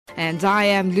And I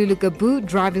am Lulu Gabu,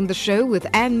 driving the show with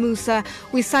Ann Musa,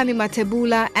 Wisani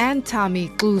Matebula and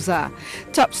Tami Kluza.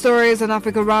 Top stories on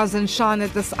Africa Rise and Shine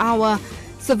at this hour.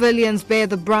 Civilians bear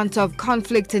the brunt of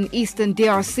conflict in eastern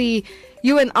DRC.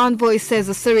 UN envoy says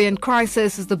the Syrian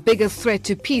crisis is the biggest threat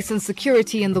to peace and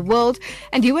security in the world.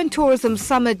 And UN Tourism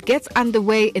Summit gets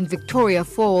underway in Victoria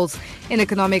Falls. In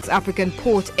economics, African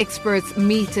port experts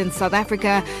meet in South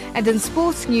Africa. And in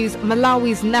sports news,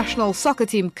 Malawi's national soccer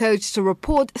team coach to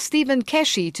report Stephen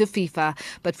Keshi to FIFA.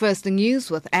 But first, the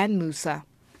news with Ann Musa.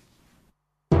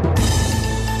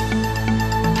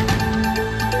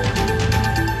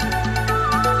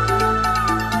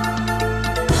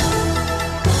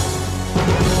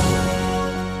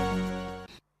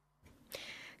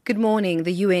 Good morning.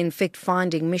 The UN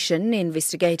fact-finding mission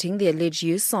investigating the alleged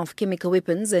use of chemical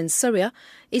weapons in Syria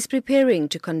is preparing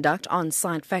to conduct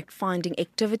on-site fact-finding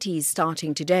activities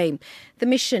starting today. The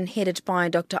mission, headed by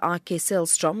Dr. R.K.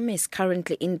 Sellstrom, is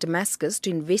currently in Damascus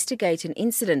to investigate an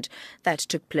incident that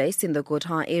took place in the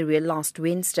Ghouta area last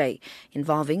Wednesday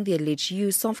involving the alleged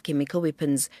use of chemical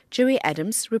weapons. Jerry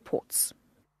Adams reports.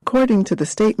 According to the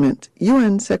statement,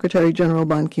 UN Secretary-General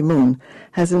Ban Ki-moon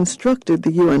has instructed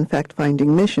the UN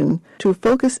fact-finding mission to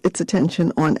focus its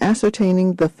attention on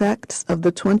ascertaining the facts of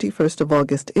the 21st of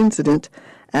August incident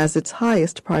as its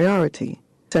highest priority.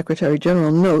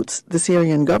 Secretary-General notes the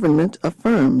Syrian government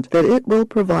affirmed that it will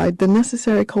provide the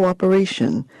necessary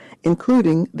cooperation,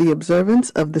 including the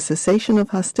observance of the cessation of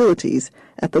hostilities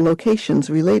at the locations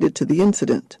related to the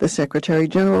incident. The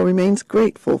Secretary-General remains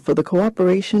grateful for the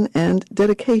cooperation and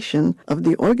dedication of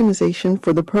the Organization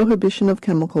for the Prohibition of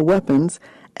Chemical Weapons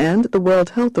and the World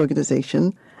Health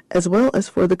Organization, as well as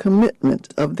for the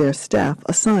commitment of their staff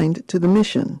assigned to the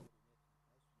mission.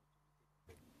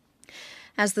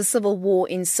 As the civil war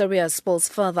in Syria spills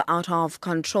further out of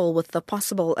control with the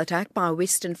possible attack by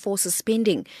Western forces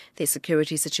pending, the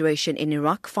security situation in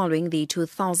Iraq following the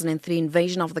 2003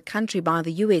 invasion of the country by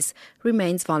the US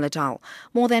remains volatile.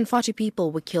 More than 40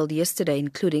 people were killed yesterday,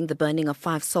 including the burning of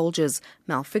 5 soldiers.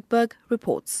 Mel Fickberg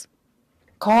reports.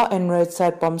 Car and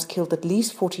roadside bombs killed at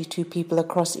least 42 people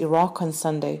across Iraq on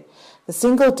Sunday. The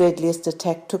single deadliest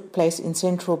attack took place in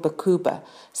central Baquba,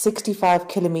 65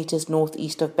 kilometers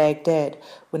northeast of Baghdad,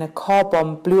 when a car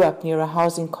bomb blew up near a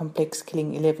housing complex,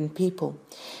 killing 11 people.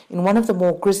 In one of the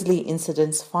more grisly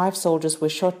incidents, 5 soldiers were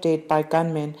shot dead by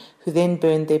gunmen who then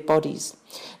burned their bodies.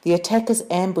 The attackers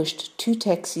ambushed 2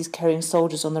 taxis carrying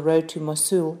soldiers on the road to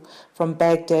Mosul from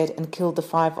Baghdad and killed the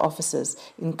 5 officers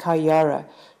in Qayyara,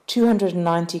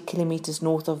 290 kilometers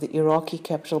north of the Iraqi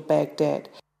capital Baghdad.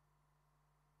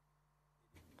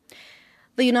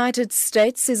 The United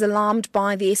States is alarmed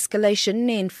by the escalation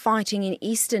in fighting in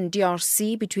eastern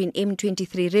DRC between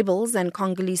M23 rebels and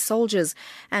Congolese soldiers,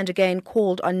 and again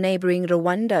called on neighboring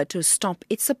Rwanda to stop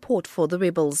its support for the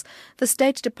rebels. The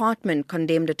State Department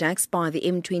condemned attacks by the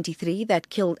M23 that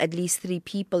killed at least 3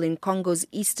 people in Congo's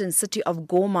eastern city of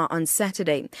Goma on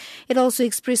Saturday. It also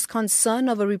expressed concern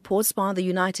over reports by the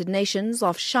United Nations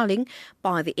of shelling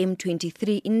by the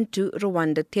M23 into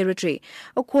Rwanda territory.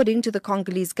 According to the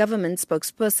Congolese government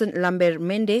spokesperson Lambert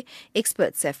Mende,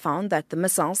 experts have found that the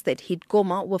missiles that hit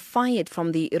Goma were fired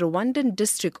from the Rwandan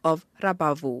district of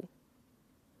Rubavu.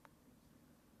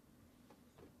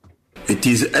 It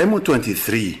is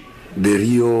M23, the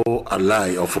Rio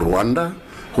ally of Rwanda,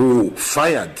 who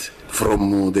fired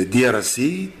from the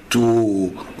DRC to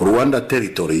Rwanda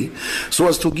territory so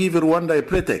as to give Rwanda a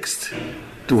pretext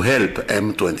to help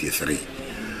M23.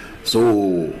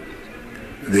 So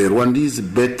the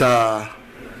Rwandese better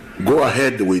go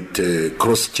ahead with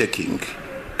cross-checking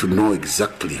to know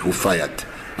exactly who fired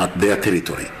at their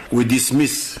territory. We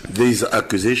dismiss this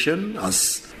accusation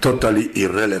as totally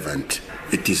irrelevant.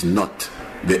 It is not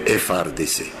the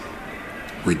FRDC.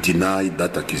 We deny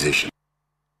that accusation.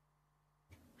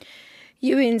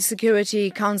 UN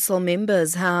Security Council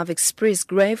members have expressed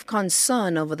grave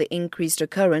concern over the increased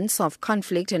occurrence of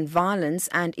conflict and violence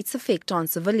and its effect on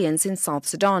civilians in South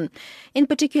Sudan. In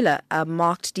particular, a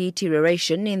marked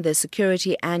deterioration in the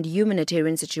security and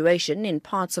humanitarian situation in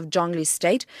parts of Jonglei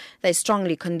State. They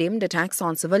strongly condemned attacks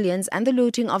on civilians and the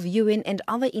looting of UN and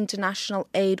other international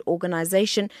aid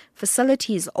organization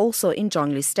facilities also in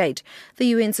Jonglei State. The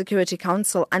UN Security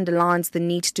Council underlines the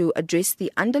need to address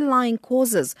the underlying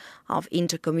causes of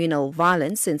intercommunal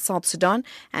violence in South Sudan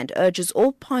and urges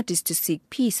all parties to seek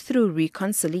peace through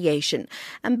reconciliation.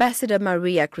 Ambassador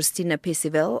Maria Cristina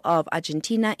Percival of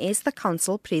Argentina is the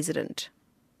Council President.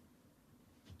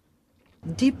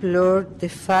 Deplore the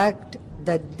fact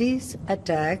that these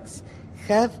attacks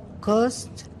have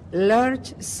caused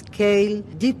large-scale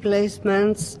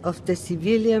displacements of the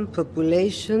civilian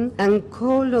population and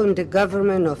call on the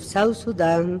government of South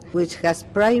Sudan, which has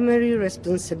primary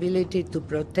responsibility to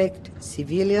protect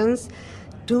civilians,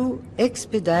 to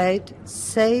expedite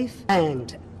safe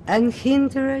and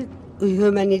unhindered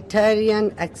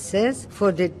humanitarian access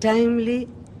for the timely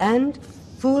and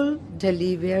full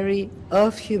delivery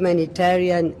of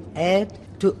humanitarian aid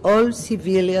to all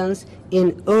civilians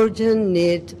in urgent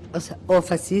need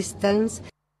of assistance.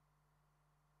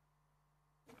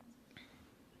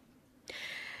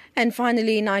 And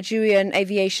finally, Nigerian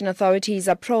aviation authorities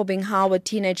are probing how a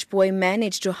teenage boy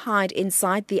managed to hide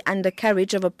inside the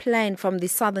undercarriage of a plane from the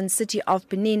southern city of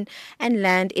Benin and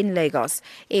land in Lagos.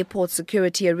 Airport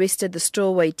security arrested the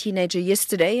stowaway teenager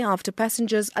yesterday after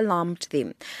passengers alarmed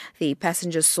them. The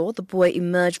passengers saw the boy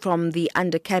emerge from the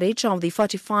undercarriage of the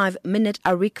 45-minute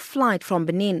Arik flight from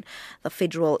Benin. The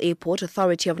Federal Airport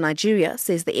Authority of Nigeria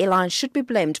says the airline should be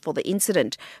blamed for the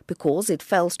incident because it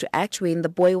failed to act when the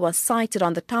boy was sighted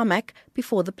on the tarmac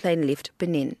before the plane left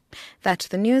Benin. That's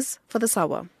the news for this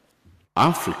hour.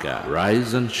 Africa,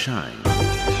 rise and shine.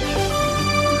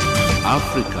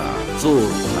 Africa,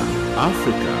 zorka.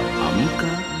 Africa,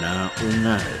 amka na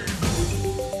ung'are.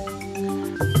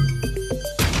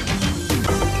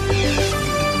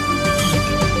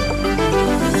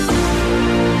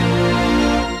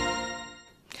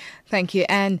 Thank you,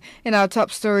 Anne. In our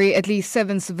top story, at least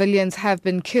 7 civilians have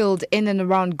been killed in and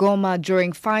around Goma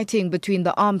during fighting between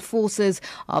the armed forces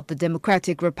of the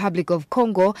Democratic Republic of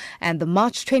Congo and the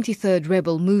March 23rd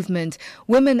rebel movement.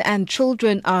 Women and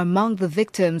children are among the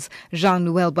victims.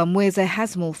 Jean-Noel Bamweze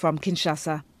has more from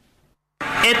Kinshasa.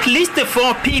 At least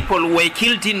 4 people were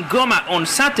killed in Goma on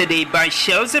Saturday by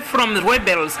shells from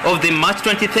rebels of the March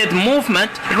 23rd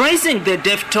movement, raising the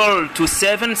death toll to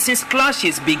 7 since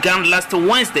clashes began last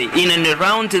Wednesday in and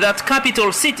around that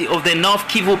capital city of the North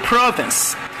Kivu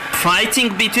province.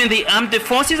 Fighting between the armed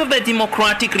forces of the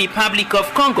Democratic Republic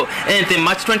of Congo and the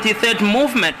March 23rd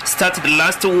movement started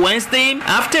last Wednesday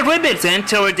after rebels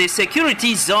entered the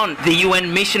security zone the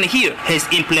UN mission here has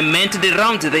implemented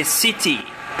around the city.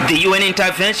 The UN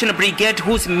Intervention Brigade,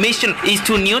 whose mission is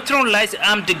to neutralize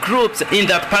armed groups in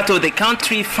that part of the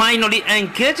country, finally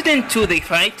engaged into the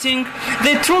fighting.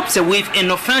 The troops, with an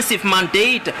offensive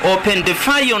mandate, opened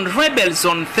fire on rebels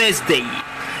on Thursday.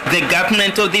 The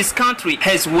government of this country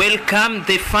has welcomed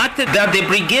the fact that the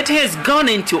brigade has gone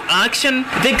into action.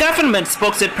 The government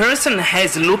spokesperson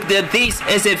has looked at this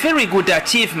as a very good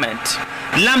achievement.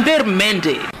 Lambert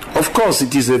Mende. Of course,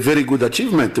 it is a very good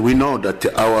achievement. We know that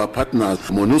our partner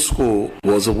MONUSCO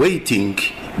was waiting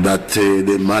that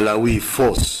the Malawi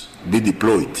force be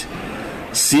deployed.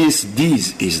 Since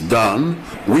this is done,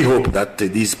 we hope that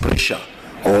this pressure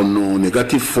on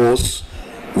negative force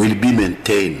will be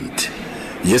maintained.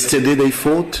 Yesterday they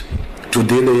fought,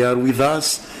 today they are with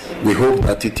us. We hope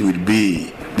that it will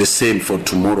be the same for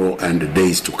tomorrow and the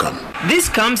days to come. This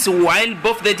comes while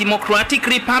both the Democratic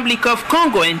Republic of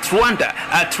Congo and Rwanda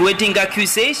are trading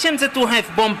accusations to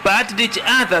have bombarded each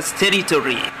other's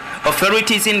territory.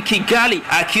 Authorities in Kigali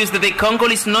accused the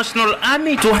Congolese National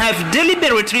Army to have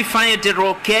deliberately fired a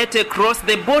rocket across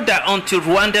the border onto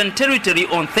Rwandan territory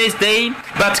on Thursday,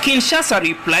 but Kinshasa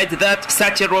replied that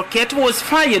such a rocket was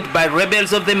fired by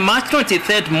rebels of the March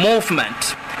 23rd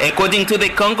movement. According to the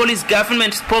Congolese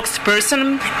government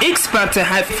spokesperson, experts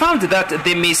have found that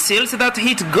the missiles that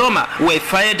hit Goma were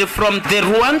fired from the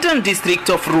Rwandan district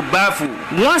of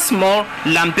Rubavu. Once more,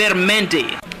 Lambert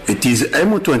Mende. It is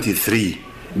M23,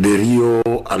 the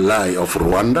Rio ally of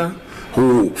Rwanda,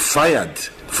 who fired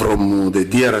from the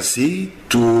DRC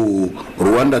to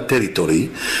Rwanda territory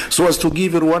so as to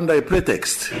give Rwanda a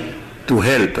pretext to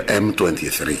help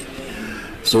M23.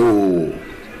 So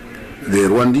the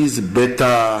Rwandese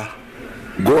better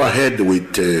go ahead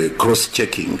with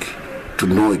cross-checking to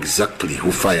know exactly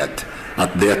who fired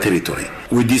at their territory.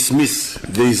 We dismiss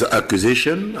this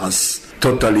accusation as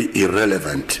totally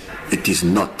irrelevant. It is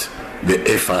not the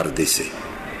FRDC.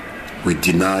 We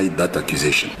deny that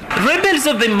accusation. Rebels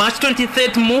of the March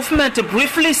 23rd movement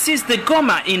briefly seized the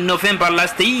Goma in November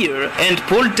last year and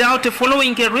pulled out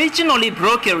following a regionally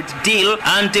brokered deal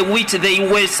under which they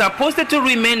were supposed to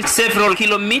remain several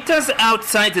kilometers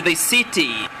outside the city.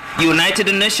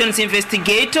 United Nations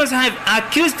investigators have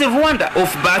accused Rwanda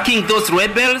of backing those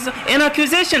rebels, an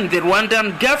accusation the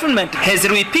Rwandan government has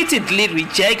repeatedly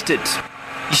rejected.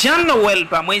 Jean-Noel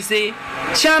Bamweze,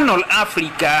 Channel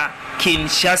Africa,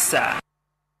 Kinshasa.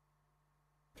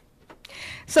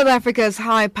 South Africa's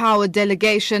high-power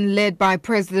delegation led by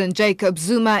President Jacob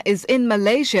Zuma is in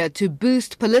Malaysia to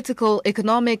boost political,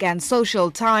 economic and social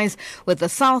ties with the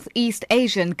Southeast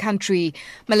Asian country.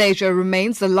 Malaysia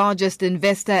remains the largest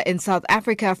investor in South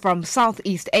Africa from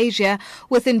Southeast Asia,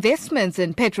 with investments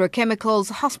in petrochemicals,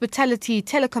 hospitality,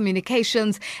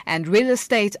 telecommunications and real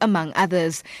estate, among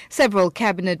others. Several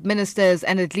cabinet ministers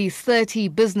and at least 30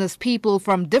 business people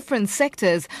from different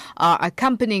sectors are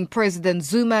accompanying President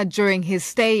Zuma during his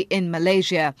stay in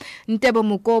Malaysia. Ntebo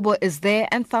Mukobo is there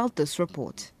and filed this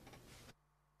report.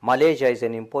 Malaysia is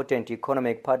an important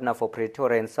economic partner for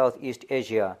Pretoria in Southeast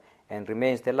Asia and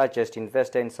remains the largest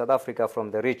investor in South Africa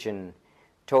from the region.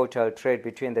 Total trade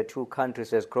between the two countries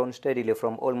has grown steadily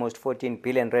from almost 14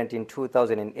 billion rand in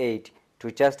 2008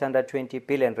 to just under 20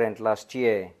 billion rand last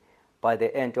year. By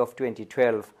the end of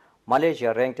 2012,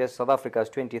 Malaysia ranked as South Africa's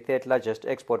 23rd largest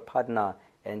export partner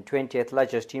and 20th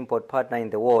largest import partner in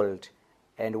the world.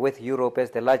 And with Europe as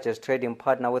the largest trading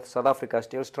partner, with South Africa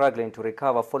still struggling to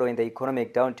recover following the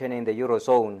economic downturn in the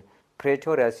Eurozone,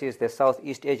 Pretoria sees the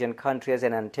Southeast Asian country as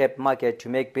an untapped market to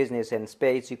make business and spur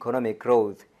its economic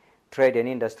growth. Trade and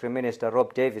Industry Minister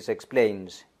Rob Davies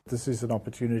explains. This is an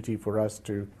opportunity for us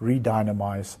to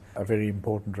redynamize a very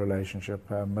important relationship.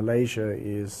 Malaysia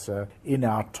is in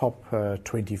our top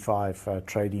 25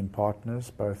 trading partners,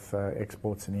 both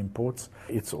exports and imports.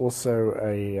 It's also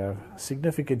a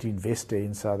significant investor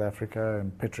in South Africa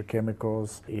in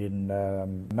petrochemicals, in a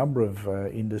number of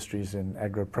industries in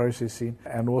agro-processing,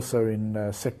 and also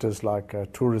in sectors like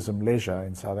tourism, leisure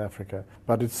in South Africa.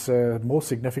 But it's more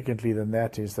significantly than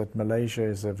that is that Malaysia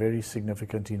is a very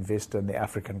significant investor in the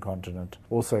African continent,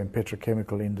 also in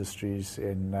petrochemical industries,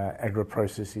 in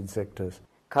agro-processing sectors.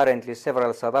 Currently,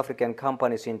 several South African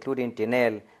companies, including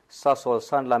Denel, Sasol,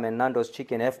 Sanlam and Nando's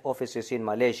Chicken, have offices in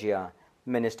Malaysia.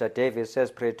 Minister Davies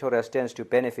says Pretoria stands to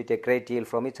benefit a great deal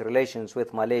from its relations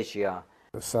with Malaysia.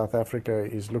 South Africa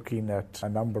is looking at a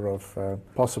number of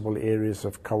possible areas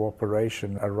of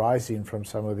cooperation arising from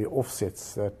some of the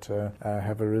offsets that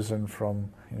have arisen from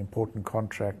an important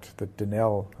contract that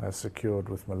Denel has secured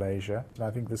with Malaysia. And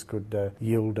I think this could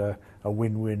yield a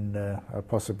win-win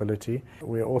possibility.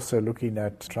 We're also looking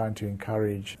at trying to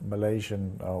encourage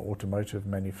Malaysian automotive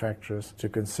manufacturers to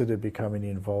consider becoming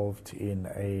involved in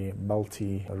a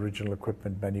multi-original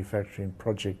equipment manufacturing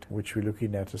project, which we're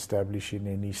looking at establishing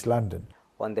in East London.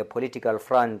 On the political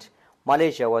front,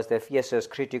 Malaysia was the fiercest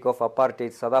critic of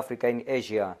apartheid South Africa in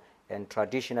Asia and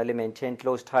traditionally maintained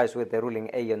close ties with the ruling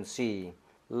ANC.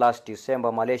 Last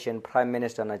December, Malaysian Prime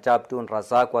Minister Najib Tun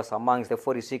Razak was amongst the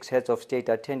 46 heads of state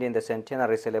attending the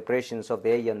centenary celebrations of the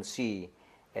ANC.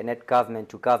 And at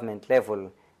government-to-government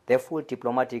level, the full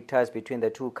diplomatic ties between the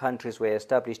two countries were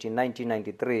established in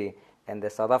 1993, and the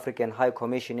South African High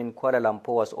Commission in Kuala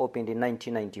Lumpur was opened in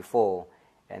 1994.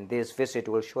 And this visit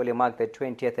will surely mark the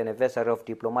 20th anniversary of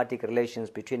diplomatic relations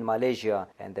between Malaysia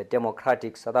and the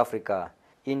democratic South Africa.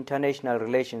 International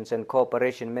Relations and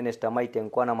Cooperation Minister Maite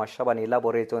Nkwana Mashabane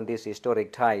elaborates on these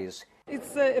historic ties.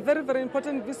 It's a very, very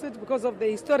important visit because of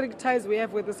the historic ties we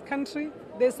have with this country.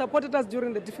 They supported us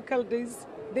during the difficult days.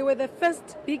 They were the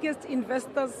first biggest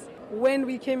investors when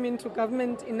we came into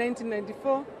government in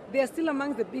 1994. They are still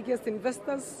among the biggest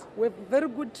investors. We have very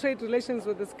good trade relations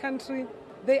with this country.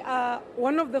 They are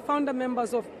one of the founder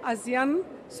members of ASEAN,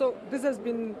 so this has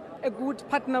been a good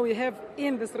partner we have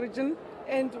in this region.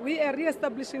 And we are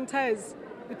re-establishing ties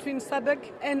between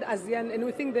SADC and ASEAN, and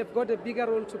we think they've got a bigger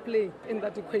role to play in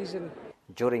that equation.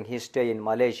 During his stay in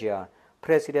Malaysia,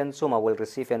 President Zuma will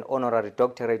receive an honorary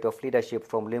doctorate of leadership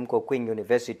from Lim Kok Kwing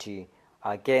University.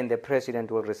 Again, the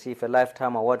president will receive a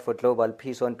lifetime award for global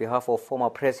peace on behalf of former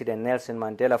President Nelson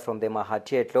Mandela from the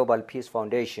Mahathir Global Peace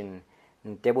Foundation.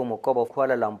 Ntebo Mukobo,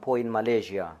 Kuala Lumpur in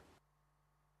Malaysia.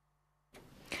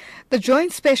 The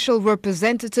Joint Special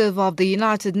Representative of the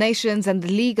United Nations and the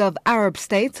League of Arab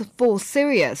States for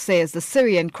Syria says the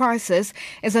Syrian crisis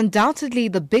is undoubtedly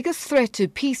the biggest threat to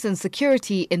peace and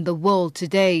security in the world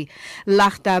today.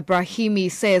 Lakhdar Brahimi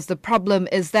says the problem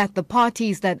is that the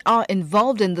parties that are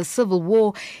involved in the civil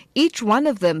war, each one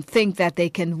of them think that they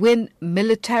can win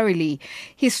militarily.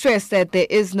 He stressed that there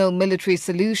is no military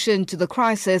solution to the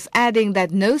crisis, adding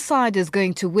that no side is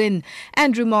going to win.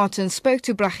 Andrew Martin spoke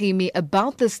to Brahimi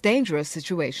about this dangerous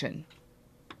situation.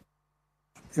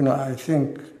 I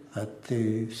think that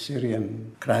the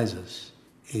Syrian crisis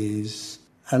is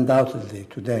undoubtedly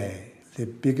today the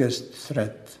biggest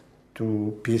threat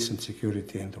to peace and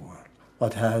security in the world.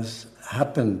 What has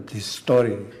happened, this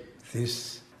story,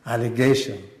 this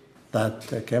allegation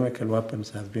that chemical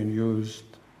weapons have been used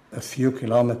a few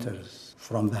kilometers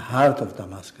from the heart of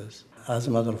Damascus as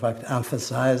a matter of fact,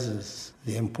 emphasizes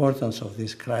the importance of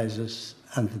this crisis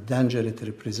and the danger it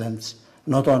represents,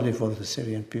 not only for the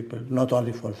Syrian people, not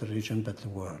only for the region, but the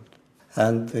world.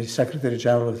 And the Secretary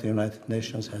General of the United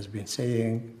Nations has been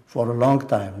saying for a long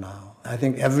time now, I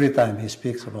think every time he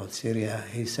speaks about Syria,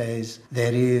 he says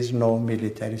there is no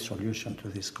military solution to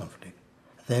this conflict.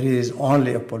 There is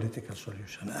only a political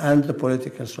solution. And the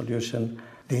political solution,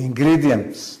 the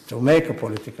ingredients to make a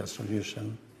political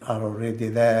solution are already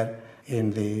there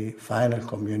in the final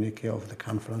communique of the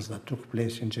conference that took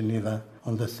place in Geneva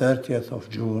on the 30th of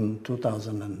June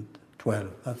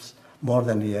 2012. That's more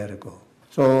than a year ago.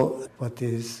 So what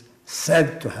is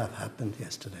said to have happened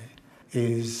yesterday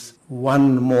is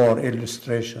one more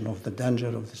illustration of the danger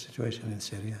of the situation in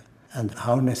Syria and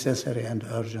how necessary and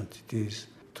urgent it is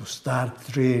to start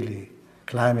really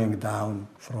climbing down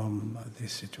from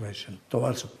this situation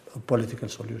towards a political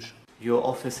solution. Your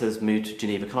office has moved to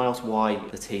Geneva. Can I ask why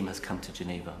the team has come to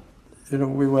Geneva?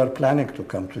 We were planning to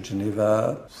come to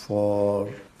Geneva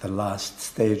for the last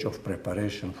stage of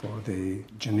preparation for the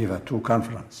Geneva II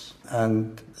conference.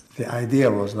 And the idea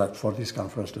was that for this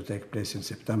conference to take place in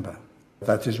September.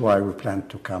 That is why we planned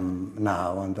to come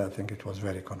now, and I think it was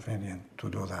very convenient to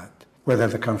do that. Whether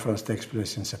the conference takes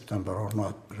place in September or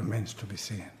not remains to be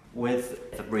seen.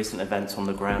 With the recent events on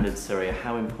the ground in Syria,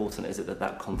 how important is it that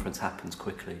that conference happens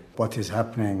quickly? What is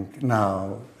happening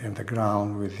now in the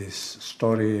ground with this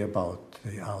story about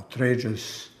the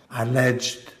outrageous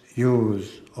alleged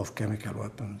use of chemical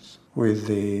weapons, with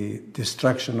the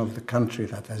destruction of the country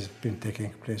that has been taking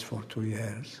place for 2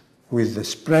 years, with the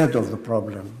spread of the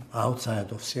problem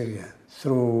outside of Syria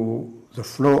through the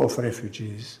flow of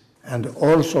refugees, and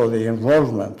also the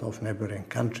involvement of neighboring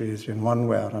countries in one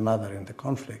way or another in the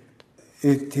conflict,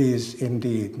 it is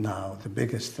indeed now the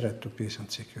biggest threat to peace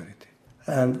and security.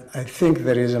 And I think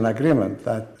there is an agreement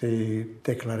that the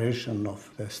declaration of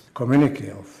this communique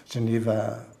of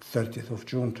Geneva, 30th of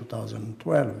June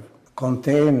 2012,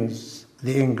 contains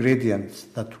the ingredients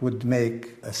that would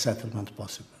make a settlement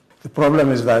possible. The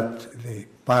problem is that the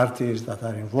parties that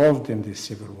are involved in this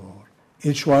civil war,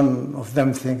 each one of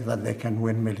them think that they can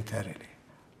win militarily.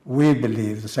 We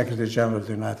believe, the Secretary General of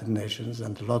the United Nations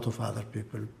and a lot of other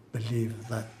people believe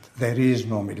that there is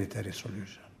no military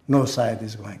solution. No side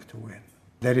is going to win.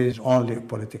 There is only a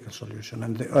political solution,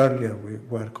 and the earlier we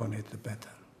work on it, the better.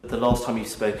 The last time you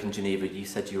spoke in Geneva, you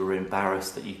said you were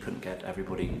embarrassed that you couldn't get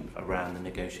everybody around the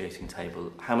negotiating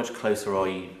table. How much closer are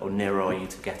you, or nearer are you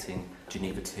to getting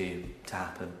Geneva II to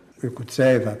happen? We could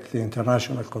say that the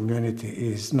international community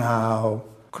is now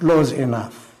close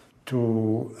enough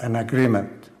to an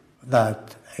agreement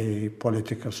that a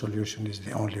political solution is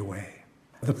the only way.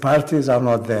 The parties are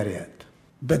not there yet,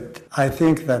 but I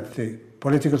think that the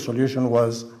political solution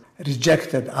was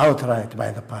rejected outright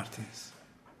by the parties.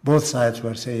 Both sides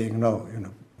were saying no.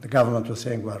 The government was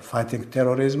saying we are fighting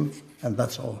terrorism, and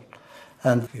that's all.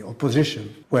 And the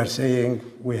opposition were saying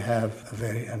we have a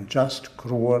very unjust,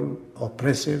 cruel,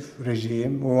 oppressive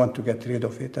regime. We want to get rid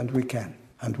of it, and we can,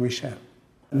 and we shall.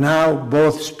 Now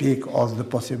both speak of the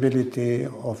possibility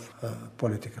of a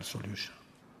political solution.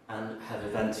 And have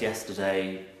events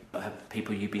yesterday, have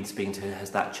people you've been speaking to, has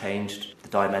that changed the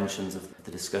dimensions of the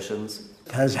discussions?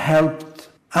 It has helped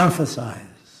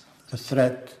emphasize the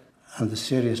threat and the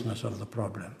seriousness of the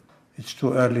problem. It's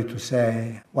too early to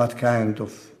say what kind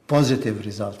of positive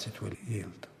results it will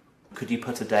yield. Could you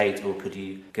put a date, or could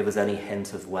you give us any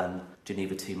hint of when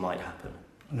Geneva II might happen?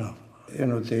 No.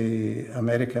 The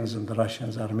Americans and the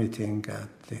Russians are meeting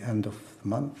at the end of the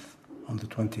month, on the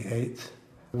 28th.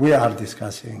 We are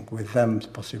discussing with them the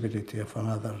possibility of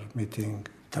another meeting,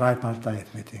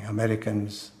 tripartite meeting,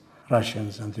 Americans,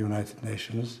 Russians, and the United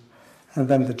Nations. And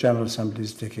then the General Assembly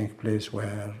is taking place,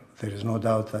 where there is no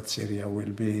doubt that Syria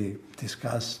will be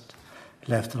discussed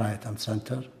left, right, and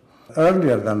center.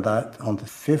 Earlier than that, on the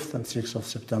 5th and 6th of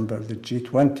September, the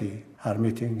G20 are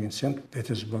meeting in St.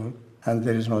 Petersburg, and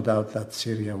there is no doubt that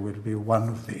Syria will be one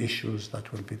of the issues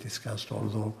that will be discussed,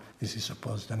 although this is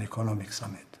supposed an economic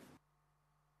summit.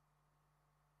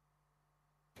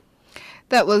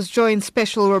 That was Joint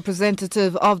Special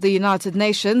Representative of the United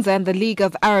Nations and the League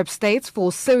of Arab States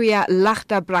for Syria,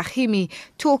 Lakhdar Brahimi,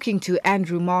 talking to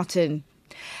Andrew Martin.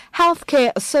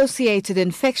 Healthcare-associated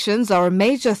infections are a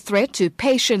major threat to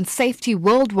patient safety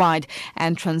worldwide,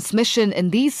 and transmission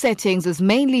in these settings is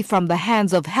mainly from the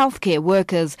hands of healthcare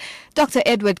workers. Dr.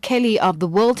 Edward Kelly of the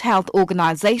World Health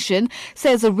Organization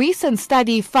says a recent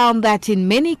study found that in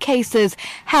many cases,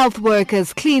 health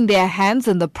workers clean their hands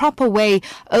in the proper way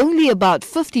only about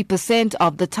 50%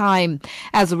 of the time.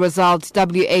 As a result,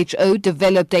 WHO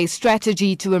developed a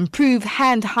strategy to improve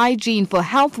hand hygiene for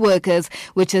health workers,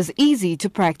 which is easy to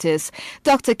practice.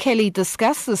 Dr. Kelly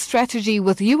discussed the strategy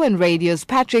with UN Radio's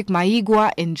Patrick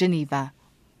Maigua in Geneva.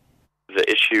 The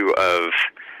issue of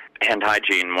hand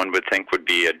hygiene, one would think, would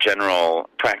be a general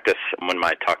practice. When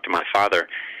I talked to my father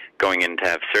going in to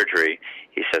have surgery,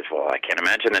 he says, well, I can't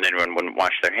imagine that anyone wouldn't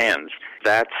wash their hands.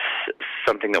 That's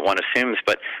something that one assumes,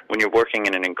 but when you're working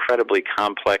in an incredibly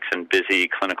complex and busy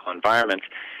clinical environment,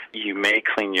 you may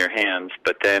clean your hands,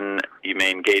 but then you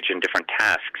may engage in different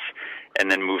tasks and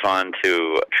then move on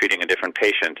to treating a different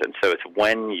patient. And so it's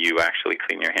when you actually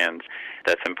clean your hands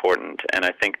that's important. And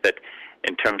I think that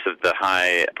in terms of the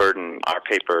high burden, our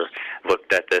paper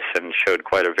looked at this and showed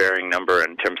quite a varying number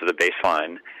in terms of the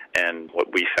baseline and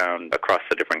what we found across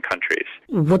the different countries.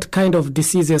 What kind of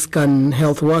diseases can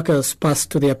health workers pass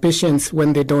to their patients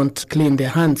when they don't clean their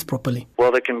hands properly?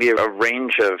 Well, there can be a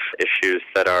range of issues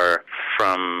that are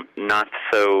from not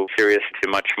so serious to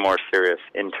much more serious.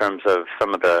 In terms of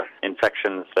some of the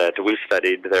infections that we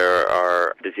studied, there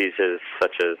are diseases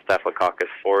such as Staphylococcus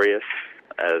aureus,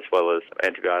 as well as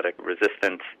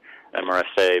antibiotic-resistant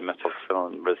MRSA,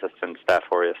 methicillin-resistant Staph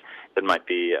aureus, that might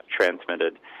be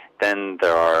transmitted. Then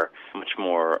there are much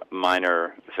more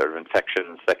minor sort of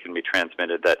infections that can be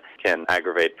transmitted that can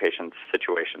aggravate patients'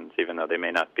 situations, even though they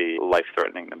may not be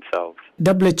life-threatening themselves.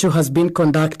 WHO has been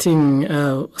conducting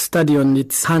a study on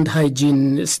its hand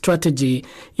hygiene strategy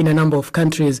in a number of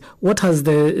countries. What has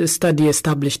the study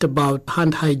established about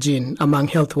hand hygiene among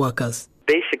health workers?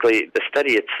 Basically, the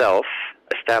study itself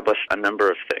established a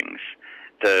number of things.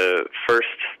 The first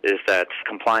is that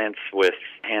compliance with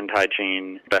hand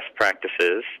hygiene best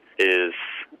practices is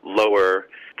lower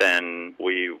than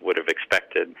we would have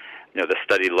expected. The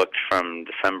study looked from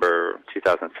December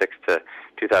 2006 to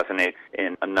 2008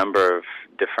 in a number of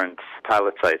different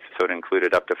pilot sites, so it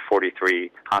included up to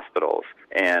 43 hospitals.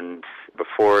 And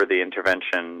before the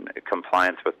intervention,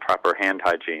 compliance with proper hand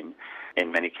hygiene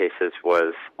in many cases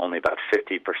was only about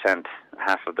 50%,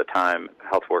 half of the time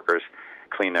health workers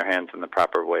clean their hands in the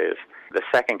proper ways. The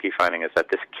second key finding is that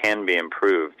this can be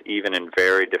improved even in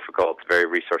very difficult, very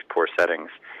resource-poor settings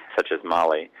such as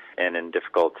Mali and in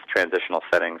difficult transitional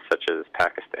settings such as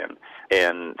Pakistan.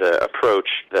 And the approach,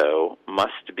 though,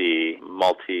 must be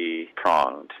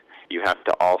multi-pronged. You have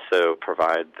to also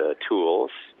provide the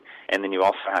tools, and then you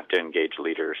also have to engage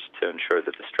leaders to ensure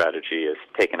that the strategy is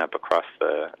taken up across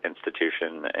the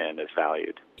institution and is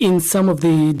valued. In some of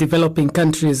the developing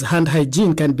countries, hand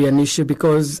hygiene can be an issue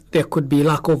because there could be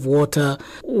lack of water.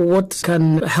 What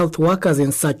can health workers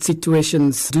in such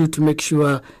situations do to make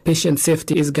sure patient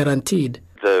safety is guaranteed?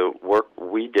 The work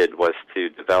we did was to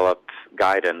develop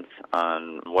guidance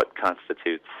on what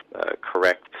constitutes a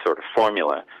correct sort of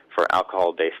formula for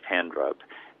alcohol-based hand rub.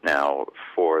 Now,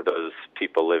 for those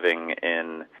people living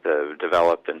in the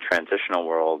developed and transitional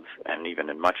worlds, and even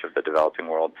in much of the developing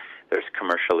world, there's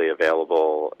commercially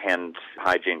available hand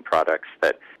hygiene products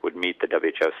that would meet the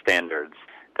WHO standards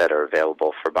that are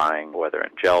available for buying, whether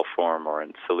in gel form or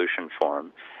in solution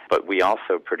form. But we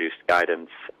also produced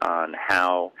guidance on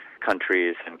how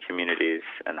countries and communities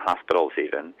and hospitals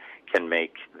even can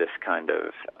make this kind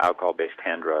of alcohol-based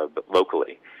hand rub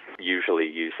locally, usually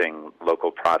using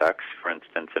local products. For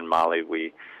instance, in Mali,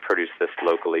 we produce this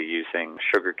locally using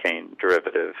sugarcane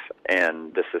derivative,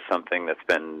 and this is something that's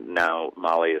been now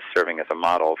Mali is serving as a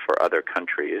model for other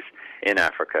countries in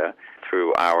Africa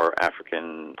through our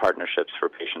African Partnerships for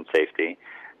Patient Safety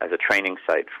as a training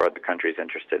site for other countries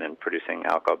interested in producing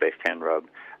alcohol-based hand rub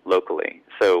locally.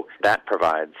 So that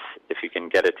provides, if you can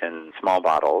get it in small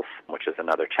bottles, which is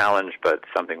another challenge, but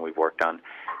something we've worked on,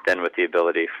 then with the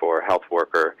ability for a health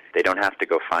worker, they don't have to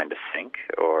go find a sink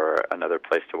or another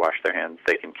place to wash their hands.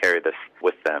 They can carry this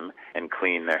with them and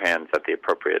clean their hands at the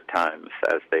appropriate times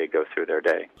as they go through their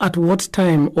day. At what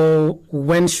time or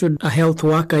when should a health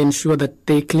worker ensure that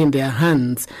they clean their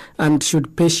hands? And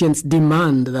should patients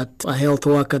demand that a health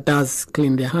worker does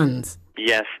clean their hands?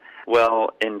 Yes. Well,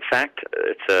 in fact,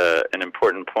 it's an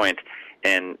important point,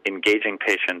 and engaging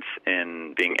patients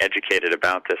in being educated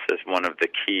about this is one of the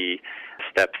key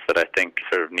steps that I think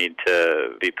sort of need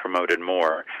to be promoted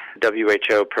more.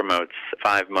 WHO promotes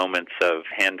 5 moments of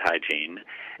hand hygiene,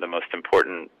 the most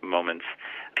important moments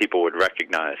people would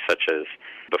recognize, such as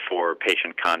before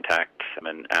patient contact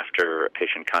and after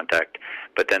patient contact.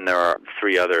 But then there are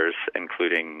 3 others,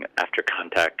 including after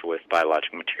contact with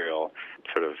biological material,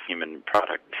 sort of human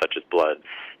product, such as blood.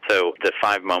 So the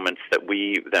 5 moments that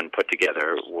we then put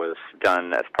together was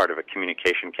done as part of a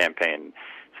communication campaign,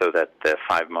 so that the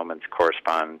 5 moments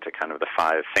correspond to kind of the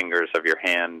 5 fingers of your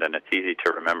hand, and it's easy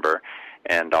to remember.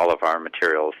 And all of our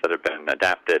materials that have been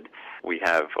adapted, we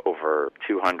have over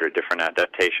 200 different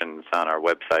adaptations on our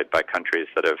website by countries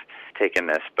that have taken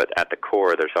this, but at the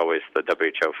core there's always the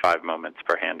WHO 5 moments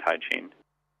for hand hygiene.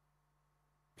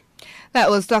 That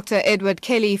was Dr. Edward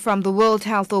Kelly from the World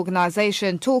Health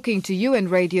Organization talking to UN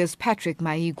Radio's Patrick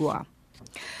Maigua.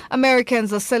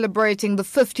 Americans are celebrating the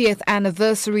 50th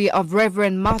anniversary of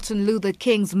Reverend Martin Luther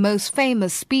King's most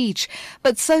famous speech,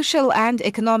 but social and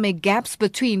economic gaps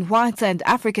between whites and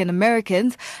African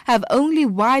Americans have only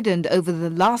widened over the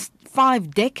last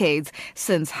 5 decades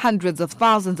since hundreds of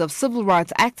thousands of civil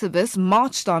rights activists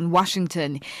marched on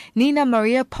Washington. Nina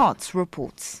Maria Potts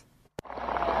reports.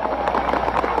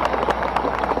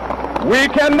 We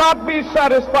cannot be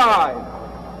satisfied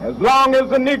as long as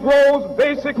the Negro's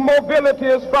basic mobility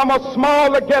is from a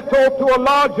smaller ghetto to a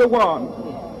larger one.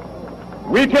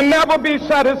 We can never be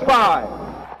satisfied.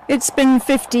 It's been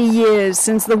 50 years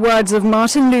since the words of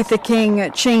Martin Luther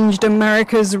King changed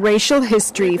America's racial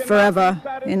history forever.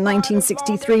 In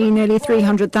 1963, nearly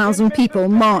 300,000 people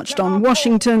marched on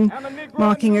Washington,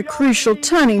 marking a crucial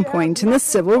turning point in the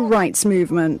civil rights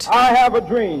movement. I have a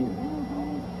dream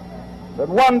that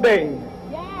one day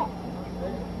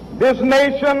this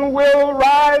nation will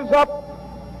rise up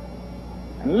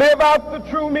and live out the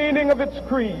true meaning of its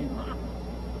creed.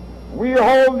 We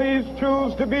hold these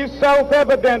truths to be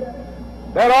self-evident,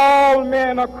 that all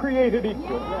men are created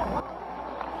equal.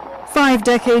 5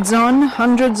 decades on,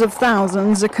 hundreds of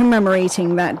thousands are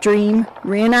commemorating that dream.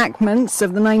 Reenactments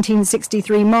of the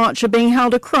 1963 march are being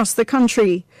held across the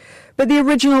country. But the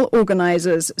original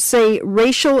organizers say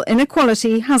racial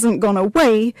inequality hasn't gone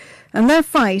away and their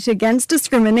fight against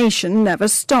discrimination never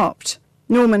stopped.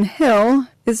 Norman Hill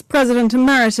is President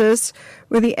Emeritus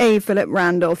with the A. Philip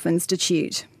Randolph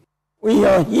Institute. We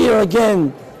are here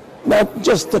again, not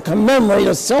just to commemorate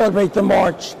or celebrate the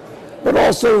march, but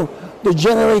also to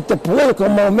generate the political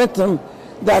momentum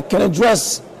that can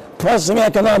address pressing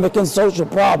economic and social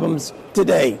problems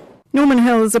today. Norman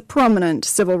Hill is a prominent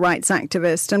civil rights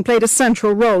activist and played a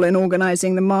central role in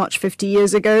organizing the march 50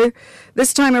 years ago.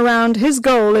 This time around, his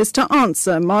goal is to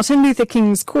answer Martin Luther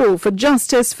King's call for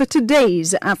justice for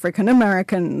today's African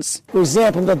Americans. For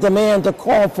example, the demand to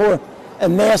call for a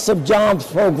massive jobs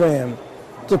program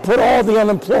to put all the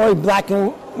unemployed black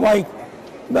and white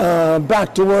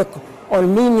back to work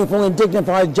on meaningful and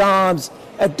dignified jobs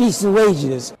at decent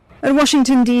wages. At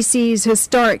Washington, D.C.'s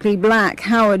historically black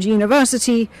Howard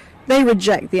University, they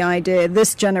reject the idea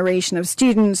this generation of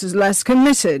students is less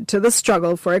committed to the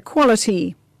struggle for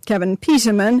equality. Kevin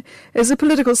Peterman is a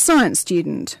political science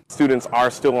student. Students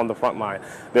are still on the front line.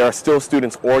 There are still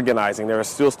students organizing. There are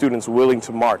still students willing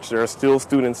to march. There are still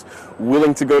students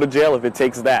willing to go to jail if it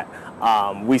takes that.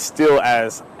 We still,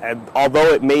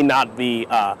 although it may not be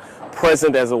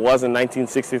present as it was in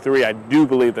 1963, I do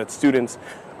believe that students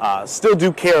still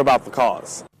do care about the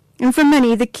cause. And for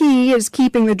many, the key is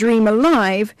keeping the dream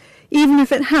alive, even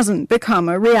if it hasn't become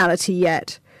a reality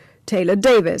yet. Taylor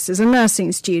Davis is a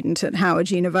nursing student at Howard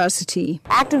University.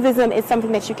 Activism is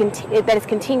something that that is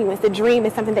continuous. The dream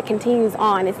is something that continues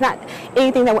on. It's not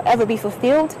anything that will ever be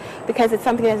fulfilled because it's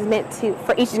something that is meant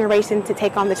for each generation to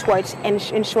take on the torch and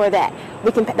ensure that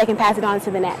they can pass it on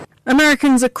to the next.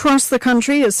 Americans across the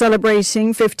country are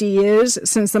celebrating 50 years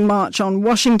since the March on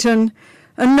Washington,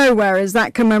 and nowhere is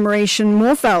that commemoration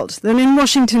more felt than in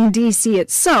Washington, D.C.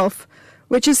 itself,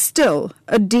 which is still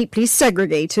a deeply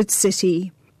segregated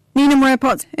city. Nina Maria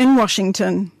Potts in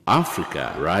Washington.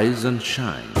 Africa, rise and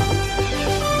shine.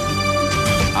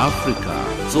 Afrika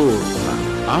zorka.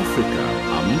 Afrika,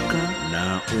 amka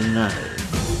na ung'are.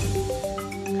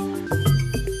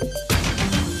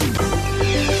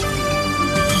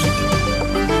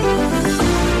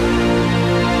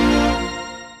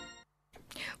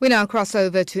 We now cross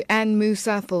over to Anne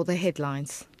Musa for the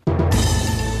headlines.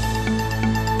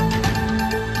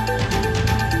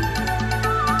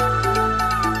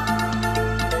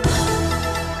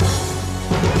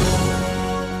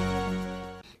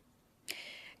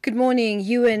 Good morning.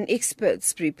 UN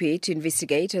experts prepare to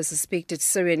investigate a suspected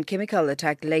Syrian chemical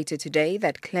attack later today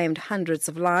that claimed hundreds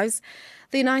of lives.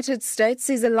 The United States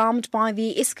is alarmed by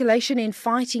the escalation in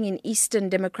fighting in Eastern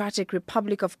Democratic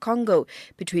Republic of Congo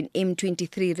between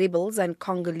M23 rebels and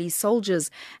Congolese soldiers,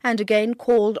 and again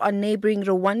called on neighboring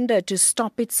Rwanda to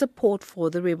stop its support for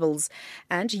the rebels.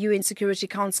 And UN Security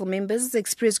Council members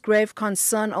expressed grave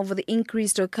concern over the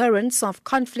increased occurrence of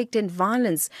conflict and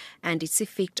violence and its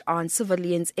effect on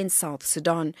civilians in South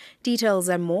Sudan. Details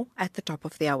and more at the top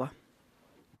of the hour.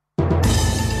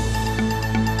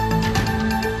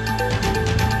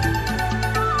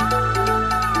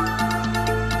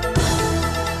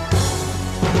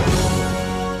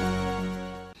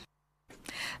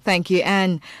 Thank you,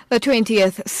 Anne. The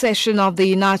 20th session of the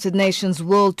United Nations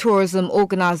World Tourism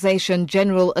Organization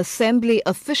General Assembly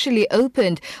officially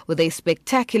opened with a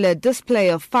spectacular display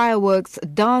of fireworks,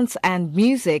 dance and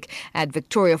music at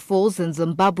Victoria Falls in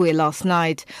Zimbabwe last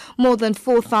night. More than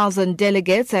 4,000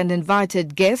 delegates and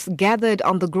invited guests gathered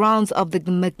on the grounds of the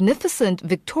magnificent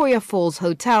Victoria Falls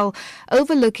Hotel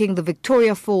overlooking the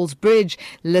Victoria Falls Bridge,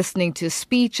 listening to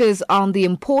speeches on the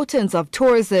importance of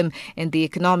tourism in the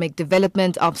economic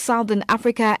development of Southern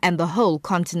Africa and the whole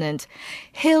continent.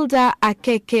 Hilda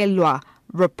Akekelwa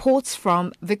reports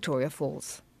from Victoria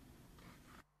Falls.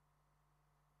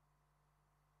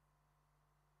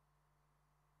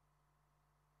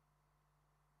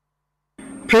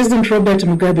 President Robert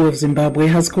Mugabe of Zimbabwe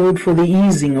has called for the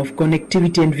easing of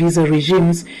connectivity and visa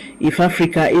regimes if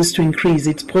Africa is to increase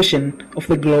its portion of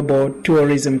the global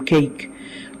tourism cake.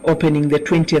 Opening the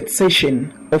 20th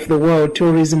session of the World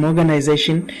Tourism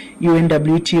Organization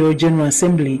UNWTO General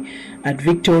Assembly at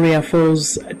Victoria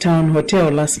Falls Town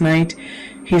Hotel last night,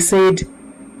 he said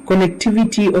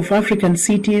connectivity of African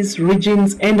cities,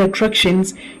 regions and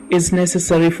attractions is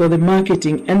necessary for the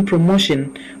marketing and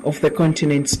promotion of the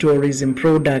continent's tourism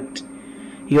product.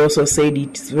 He also said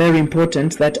it's very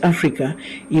important that Africa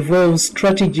evolves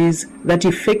strategies that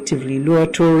effectively lure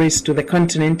tourists to the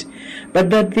continent,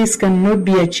 but that this cannot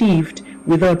be achieved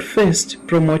without first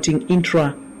promoting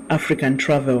intra-African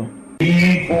travel.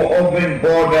 Need for open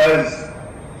borders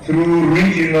through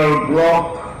regional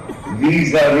bloc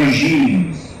visa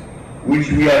regimes,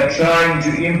 which we are trying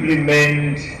to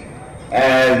implement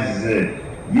as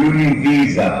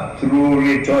Univisa through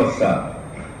Retosa,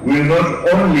 will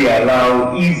not only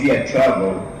allow easier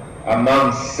travel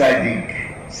among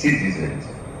SADC citizens,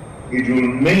 it will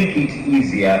make it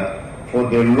easier for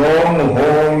the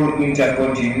long-haul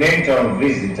intercontinental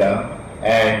visitor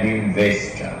and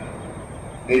investor.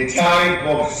 The type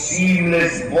of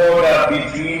seamless border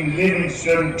between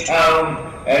Livingstone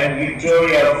Town and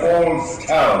Victoria Falls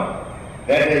Town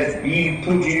that has been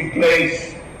put in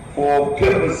place for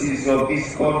purposes of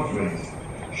this conference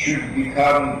should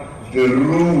become the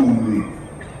rule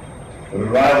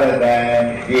rather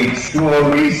than the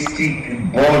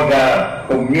touristic border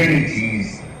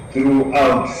communities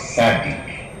throughout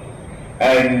SADC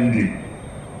and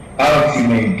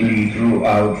ultimately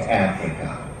throughout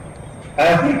Africa.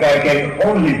 Africa can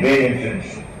only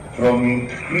benefit from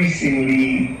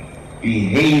increasingly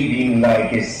behaving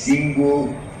like a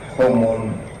single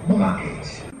common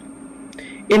market.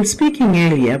 In speaking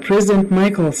earlier, President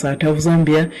Michael Sata of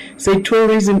Zambia said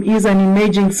tourism is an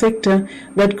emerging sector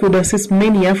that could assist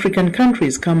many African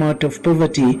countries come out of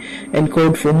poverty and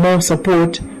called for more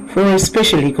support for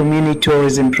especially community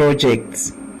tourism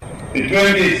projects. The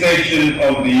 20th session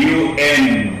of the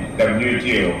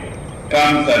UNWTO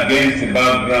comes against the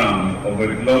background of a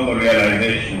global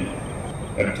realization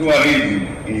that tourism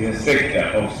is a sector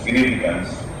of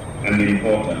significance and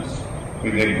importance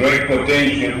with a great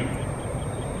potential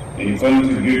in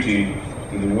contributing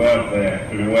to the welfare,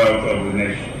 to the wealth of the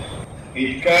nations.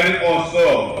 It can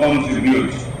also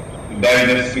contribute to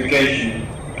diversification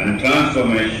and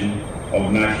transformation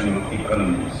of national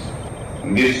economies.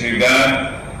 In this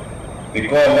regard, the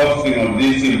co-hosting of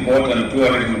this important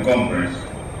tourism conference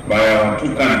by our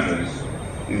two countries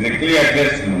is a clear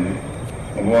testimony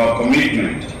of our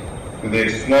commitment to the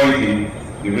exploiting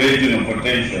the regional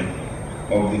potential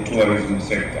of the tourism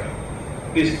sector.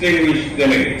 Distinguished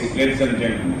delegates, ladies and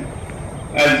gentlemen,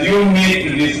 as you meet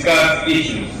to discuss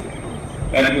issues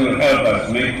that will help us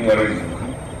make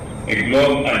tourism a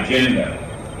global agenda,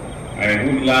 I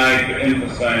would like to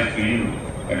emphasize to you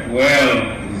that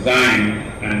well-designed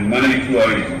and managed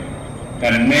tourism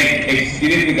can make a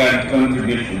significant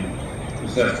contribution to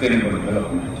sustainable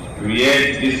development,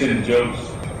 create decent jobs,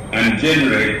 and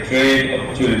generate trade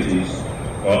opportunities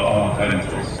for our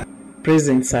countries.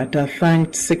 President Sata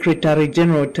thanked Secretary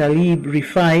General Talib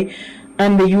Rifai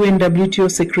and the UNWTO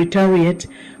Secretariat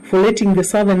for letting the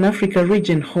Southern Africa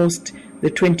region host the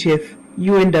 20th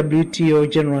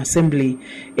UNWTO General Assembly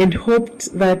and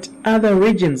hoped that other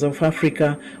regions of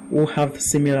Africa will have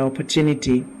similar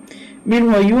opportunity.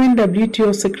 Meanwhile,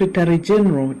 UNWTO Secretary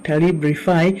General Talib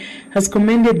Rifai has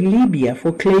commended Libya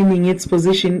for claiming its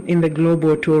position in the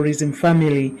global tourism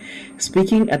family.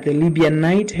 Speaking at the Libyan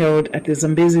night held at the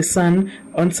Zambezi Sun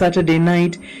on Saturday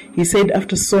night, he said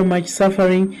after so much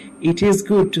suffering, it is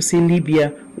good to see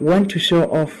Libya want to show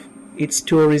off its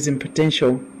tourism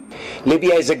potential.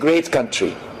 Libya is a great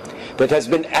country that has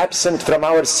been absent from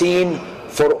our scene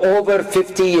for over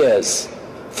 50 years.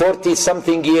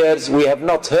 40-something years, we have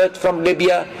not heard from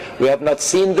Libya, we have not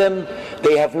seen them,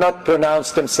 they have not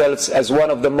pronounced themselves as one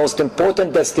of the most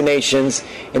important destinations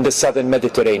in the southern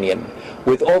Mediterranean.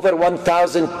 With over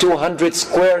 1,200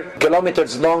 square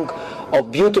kilometers long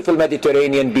of beautiful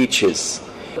Mediterranean beaches,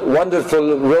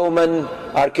 wonderful Roman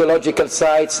archaeological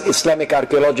sites, Islamic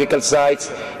archaeological sites,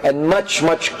 and much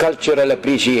cultural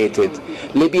appreciated.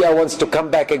 Libya wants to come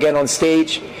back again on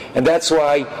stage, and that's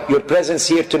why your presence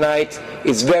here tonight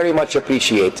is very much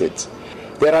appreciated.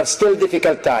 There are still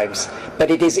difficult times, but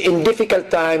it is in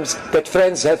difficult times that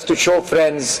friends have to show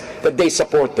friends that they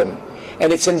support them.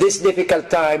 And it's in this difficult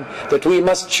time that we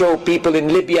must show people in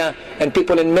Libya and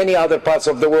people in many other parts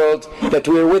of the world that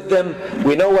we're with them,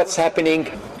 we know what's happening.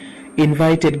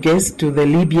 Invited guests to the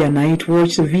Libya night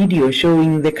watched a video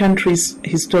showing the country's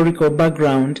historical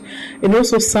background and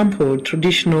also sampled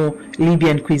traditional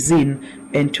Libyan cuisine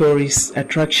and tourist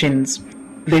attractions.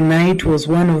 The night was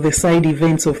one of the side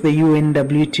events of the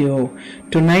UNWTO.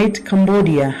 Tonight,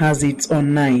 Cambodia has its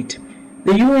own night.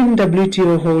 The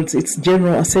UNWTO holds its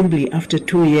General Assembly after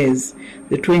 2 years.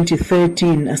 The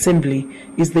 2013 Assembly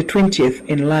is the 20th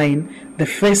in line, the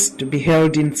first to be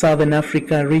held in Southern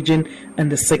Africa region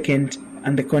and the second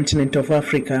on the continent of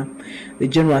Africa. The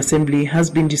General Assembly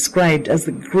has been described as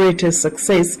the greatest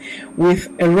success, with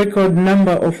a record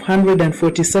number of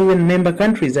 147 member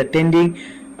countries attending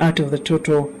out of the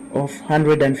total of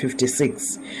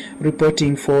 156.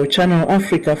 Reporting for Channel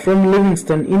Africa from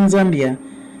Livingstone in Zambia,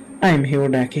 I'm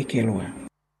Hilda Kekelwa.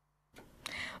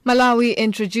 Malawi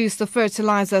introduced the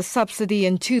fertilizer subsidy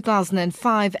in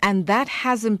 2005, and that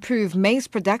has improved maize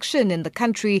production in the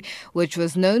country, which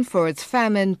was known for its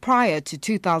famine prior to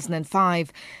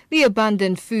 2005. The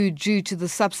abundant food due to the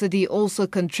subsidy also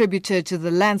contributed to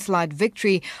the landslide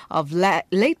victory of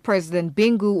late President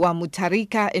Bingu wa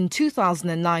Mutharika in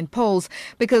 2009 polls,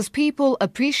 because people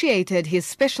appreciated his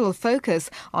special focus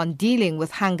on dealing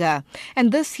with hunger.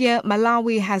 And this year,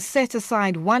 Malawi has set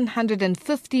aside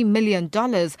 $150 million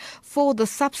for the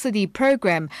subsidy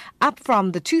program, up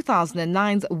from the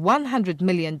 2009's $100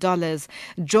 million.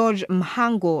 George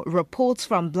Mhango reports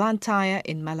from Blantyre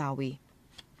in Malawi.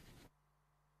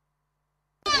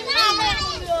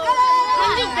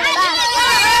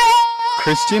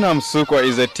 Christina Msukwa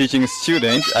is a teaching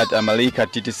student at Amalika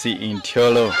TTC in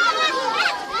Tiolo.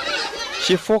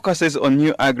 She focuses on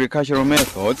new agricultural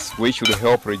methods which would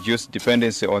help reduce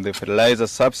dependency on the fertilizer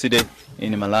subsidy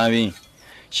in Malawi.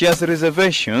 She has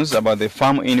reservations about the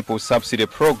farm input subsidy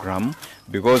program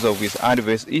because of its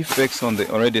adverse effects on the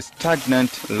already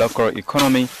stagnant local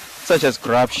economy, such as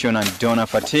corruption and donor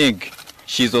fatigue.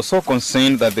 She is also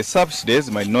concerned that the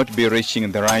subsidies might not be reaching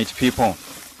the right people.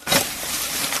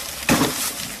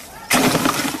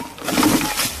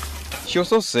 She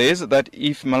also says that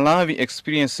if Malawi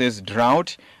experiences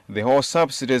drought, the whole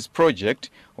subsidies project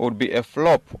would be a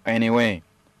flop anyway.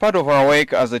 Part of our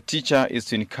work as a teacher is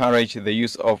to encourage the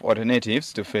use of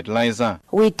alternatives to fertilizer.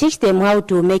 We teach them how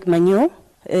to make manure,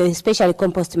 especially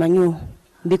compost manure,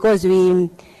 because we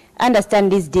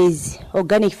understand these days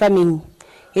organic farming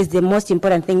is the most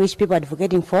important thing which people are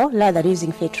advocating for, rather than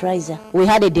using fertilizer. We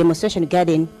had a demonstration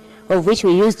garden of which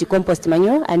we used compost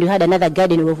manure, and we had another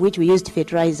garden of which we used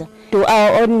fertilizer. To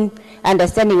our own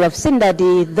understanding, we have seen that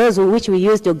those which we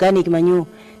used organic manure,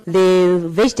 the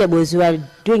vegetables were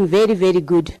doing very, very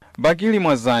good. Bagili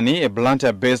Mwazani, a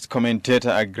Blantyre-based commentator,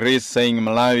 agrees, saying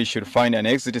Malawi should find an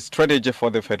exit strategy for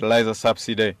the fertilizer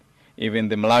subsidy. Even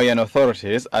the Malawian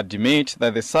authorities admit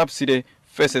that the subsidy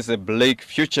faces a bleak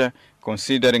future,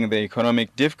 considering the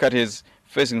economic difficulties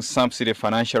facing subsidy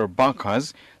financial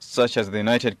backers such as the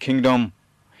United Kingdom.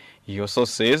 He also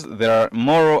says there are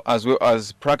moral as well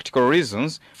as practical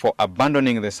reasons for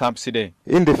abandoning the subsidy.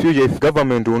 In the future, if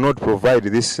government will not provide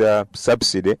this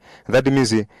subsidy, that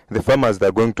means the farmers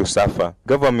are going to suffer.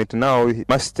 Government now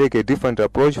must take a different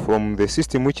approach from the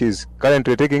system which is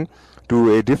currently taking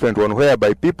to a different one,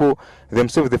 whereby people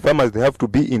themselves, the farmers, they have to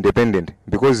be independent,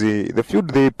 because the food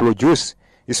they produce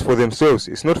is for themselves,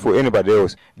 it's not for anybody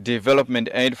else. Development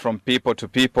aid from people to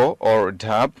people, or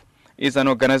DAP, is an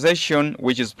organization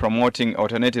which is promoting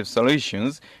alternative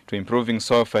solutions to improving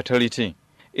soil fertility.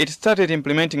 It started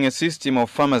implementing a system of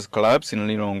farmers' clubs in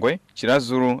Lilongwe,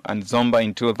 Chirazuru, and Zomba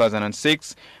in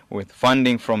 2006 with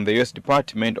funding from the U.S.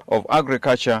 Department of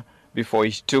Agriculture before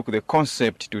it took the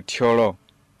concept to Tyolo.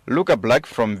 Luca Black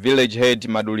from village head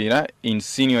Madulira in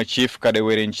Senior Chief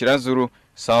Kadewere in Chirazuru,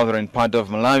 southern part of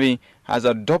Malawi, has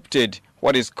adopted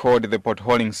what is called the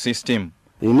potholing system.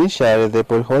 Initially, the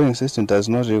potholing system does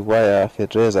not require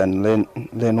fertilizer and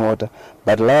rainwater,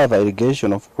 but allow the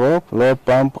irrigation of crop, low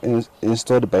pump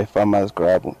installed by Farmers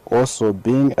Club, also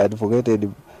being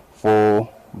advocated for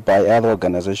by other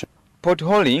organizations.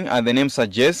 Potholing, as the name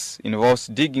suggests, involves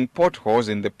digging potholes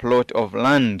in the plot of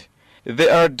land. They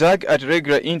are dug at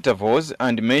regular intervals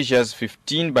and measures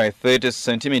 15 by 30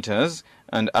 centimeters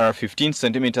and are 15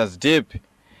 centimeters deep.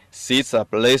 Seeds are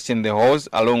placed in the holes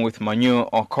along with manure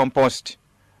or compost.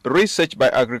 Research by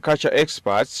agriculture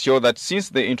experts show that since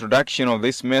the introduction of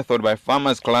this method by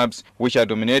farmers' clubs, which are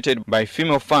dominated by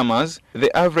female farmers,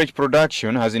 the average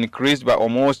production has increased by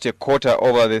almost a quarter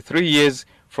over the 3 years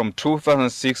from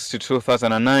 2006 to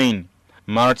 2009.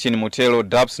 Martin Mutelo,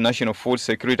 DAP's National Food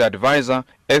Security Advisor,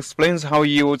 explains how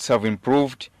yields have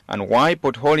improved and why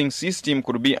potholing system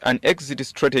could be an exit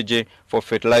strategy for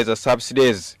fertilizer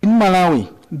subsidies. In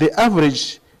Malawi, the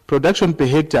average production per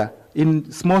hectare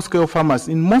in small-scale farmers,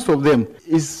 in most of them,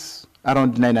 is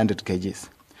around 900 kgs.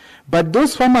 But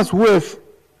those farmers who have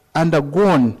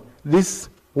undergone this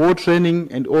war training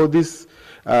and all these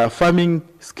farming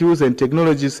skills and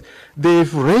technologies,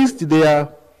 they've raised their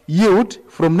yield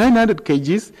from 900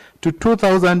 kgs to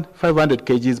 2,500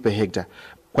 kgs per hectare,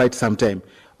 quite some time.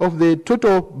 Of the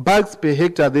total bags per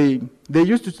hectare, they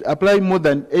used to apply more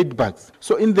than 8 bags.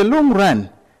 So in the long run,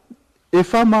 a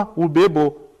farmer will be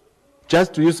able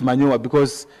just to use manure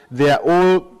because they are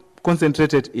all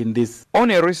concentrated in this. On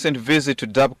a recent visit to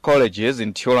DAP colleges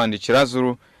in Tyolo and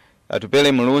Chirazuru,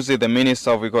 Atupele Muluzi, the Minister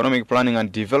of Economic Planning and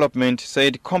Development,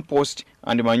 said compost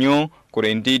and manure could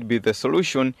indeed be the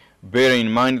solution, bearing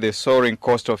in mind the soaring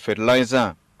cost of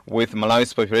fertilizer. With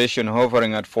Malawi's population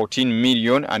hovering at 14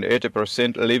 million and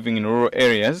 80% living in rural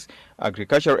areas,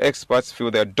 agricultural experts feel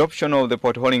the adoption of the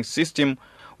potholing system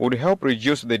would help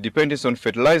reduce the dependence on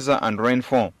fertilizer and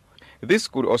rainfall. This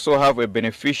could also have a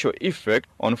beneficial effect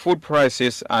on food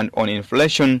prices and on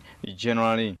inflation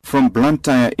generally. From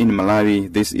Blantyre in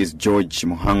Malawi, this is George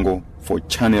Muhango for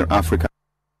Channel Africa.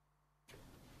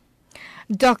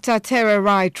 Dr.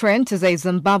 Tererai Trent is a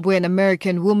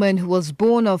Zimbabwean-American woman who was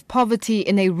born of poverty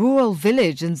in a rural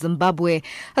village in Zimbabwe.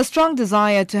 Her strong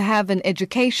desire to have an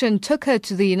education took her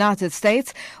to the United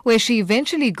States, where she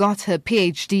eventually got her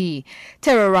PhD.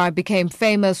 Tererai became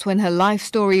famous when her life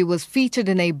story was featured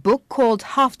in a book called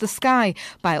Half the Sky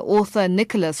by author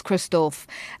Nicholas Kristof.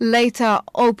 Later,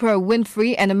 Oprah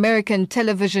Winfrey, an American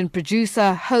television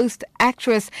producer, host,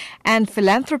 actress, and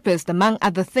philanthropist, among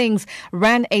other things,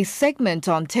 ran a segment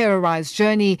on Tererai's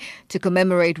journey to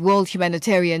commemorate World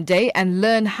Humanitarian Day and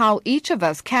learn how each of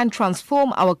us can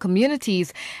transform our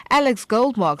communities. Alex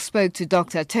Goldmark spoke to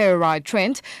Dr. Tererai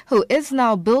Trent, who is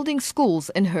now building schools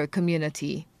in her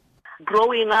community.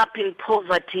 Growing up in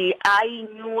poverty, I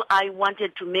knew I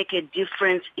wanted to make a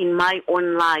difference in my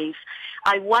own life.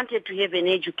 I wanted to have an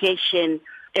education,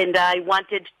 and I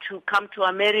wanted to come to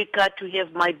America to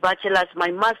have my bachelor's, my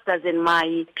master's, and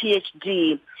my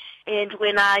PhD. And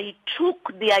when I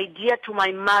took the idea to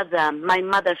my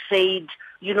mother said,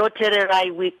 you know,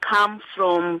 Tererai, we come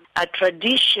from a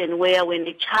tradition where when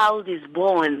a child is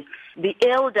born, the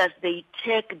elders, they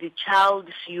take the child's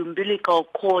umbilical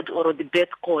cord or the birth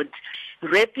cord,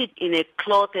 wrap it in a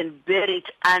cloth and bury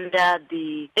it under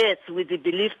the earth with the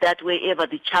belief that wherever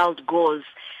the child goes,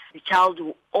 the child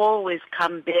will always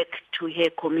come back to her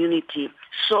community.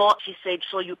 So she said,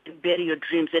 so you can bury your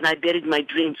dreams, and I buried my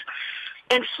dreams.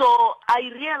 And so I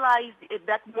realized at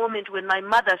that moment when my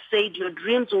mother said your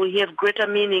dreams will have greater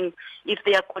meaning if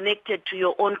they are connected to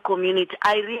your own community,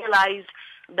 I realized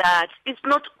that it's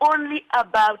not only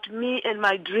about me and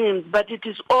my dreams, but it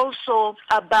is also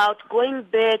about going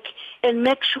back and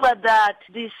make sure that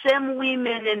the same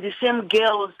women and the same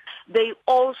girls, they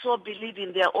also believe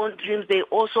in their own dreams, they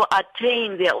also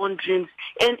attain their own dreams.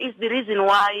 And it's the reason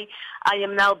why I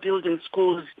am now building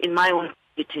schools in my own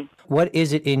city. What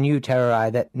is it in you,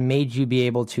 Tererai, that made you be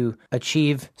able to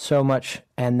achieve so much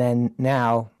and then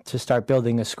now to start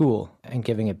building a school and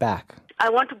giving it back? I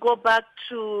want to go back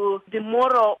to the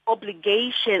moral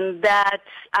obligation that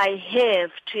I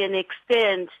have. To an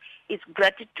extent, it's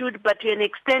gratitude, but to an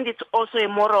extent, it's also a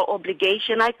moral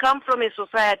obligation. I come from a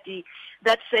society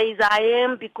that says I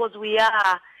am because we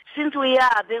are since we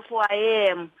are, therefore I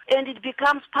am. And it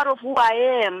becomes part of who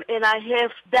I am, and I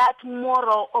have that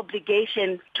moral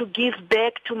obligation to give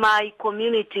back to my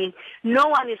community. No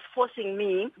one is forcing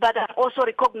me, but I'm also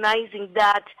recognizing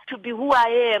that to be who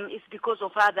I am is because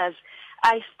of others.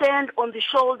 I stand on the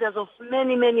shoulders of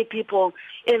many, many people,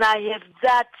 and I have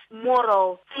that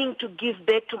moral thing to give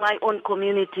back to my own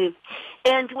community.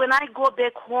 And when I go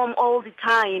back home all the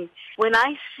time, when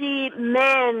I see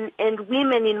men and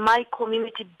women in my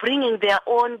community bringing their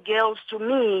own girls to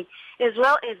me, as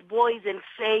well as boys, and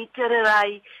say,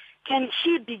 Tererai, can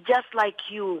she be just like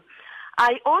you?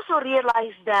 I also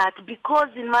realize that because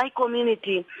in my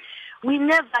community, we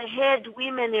never had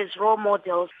women as role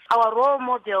models. Our role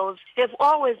models have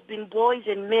always been boys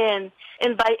and men.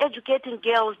 And by educating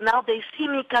girls, now they see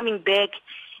me coming back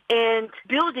and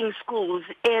building schools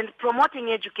and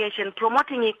promoting education,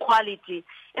 promoting equality.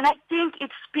 And I think it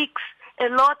speaks a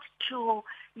lot to,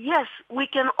 yes, we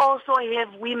can also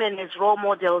have women as role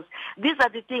models. These are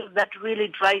the things that really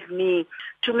drive me,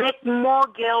 to make more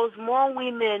girls, more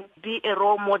women be a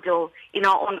role model in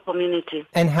our own community.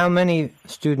 And how many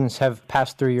students have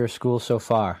passed through your school so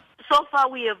far? So far,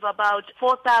 we have about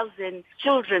 4,000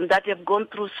 children that have gone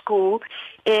through school,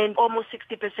 and almost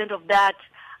 60% of that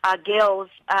are girls.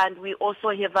 And we also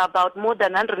have about more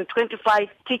than 125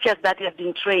 teachers that have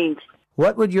been trained.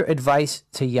 What would your advice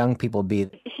to young people be?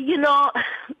 You know,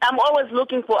 I'm always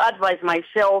looking for advice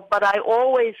myself, but I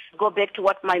always go back to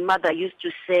what my mother used to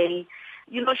say.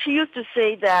 You know, she used to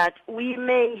say that we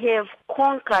may have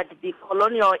conquered the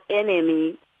colonial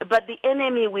enemy, but the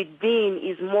enemy within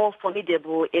is more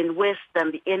formidable and worse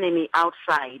than the enemy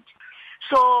outside.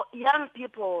 So young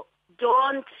people,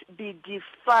 don't be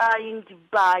defined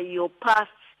by your past,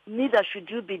 neither should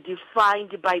you be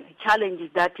defined by the challenges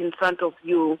that in front of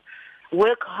you.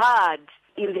 Work hard.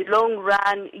 In the long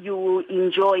run, you will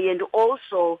enjoy, and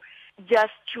also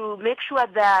just to make sure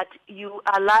that you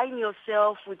align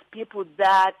yourself with people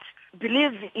that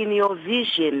believe in your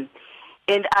vision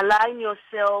and align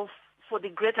yourself for the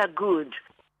greater good.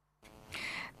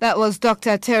 That was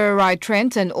Dr. Tererai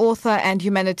Trent, an author and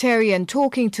humanitarian,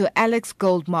 talking to Alex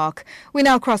Goldmark. We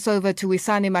now cross over to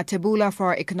Wisani Matebula for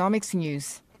our economics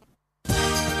news.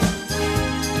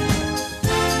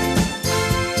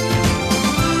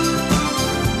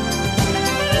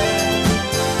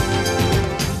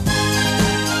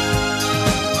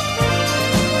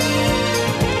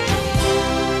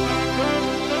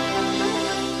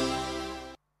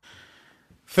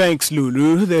 Thanks,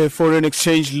 Lulu. The foreign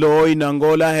exchange law in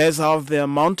Angola has halved the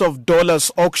amount of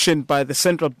dollars auctioned by the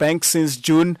central bank since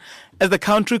June, as the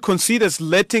country considers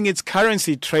letting its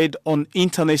currency trade on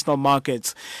international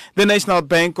markets. The National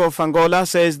Bank of Angola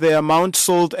says the amount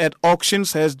sold at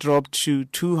auctions has dropped to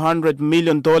 $200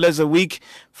 million a week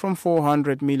from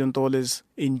 $400 million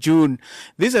in June.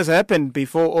 This has happened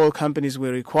before all companies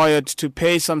were required to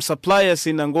pay some suppliers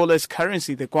in Angola's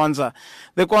currency, the Kwanza.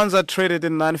 The Kwanza traded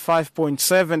in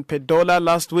 95.7 per dollar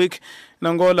last week. In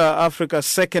Angola, Africa's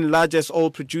second largest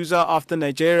oil producer after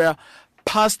Nigeria,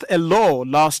 passed a law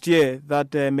last year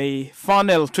that may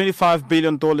funnel $25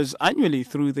 billion annually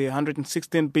through the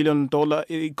 $116 billion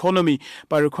economy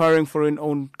by requiring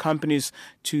foreign-owned companies,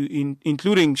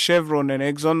 including Chevron and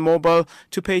ExxonMobil,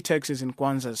 to pay taxes in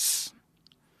Kwanzas.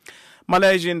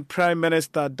 Malaysian Prime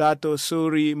Minister Dato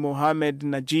Seri Mohamed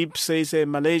Najib says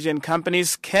Malaysian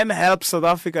companies can help South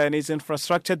Africa in its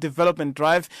infrastructure development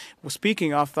drive. He was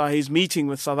speaking after his meeting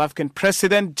with South African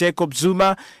President Jacob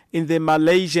Zuma in the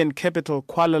Malaysian capital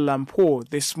Kuala Lumpur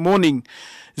this morning.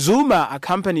 Zuma,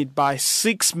 accompanied by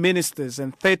 6 ministers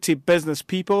and 30 business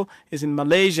people, is in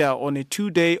Malaysia on a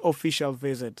 2-day official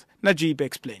visit. Najib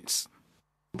explains.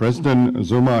 President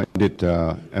Zuma did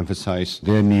emphasize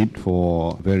their need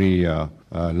for very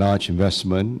large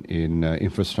investment in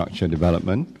infrastructure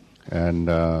development, and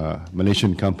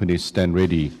Malaysian companies stand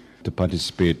ready to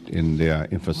participate in their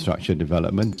infrastructure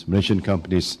development. Malaysian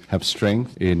companies have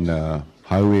strength in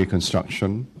highway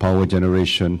construction, power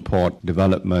generation, port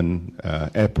development,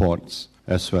 airports,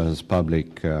 as well as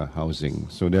public housing.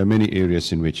 So there are many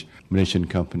areas in which Malaysian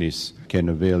companies can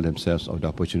avail themselves of the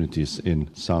opportunities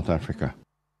in South Africa.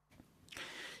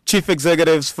 Chief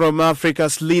executives from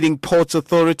Africa's leading ports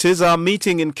authorities are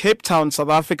meeting in Cape Town, South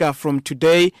Africa from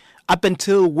today up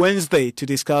until Wednesday to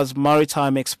discuss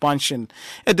maritime expansion.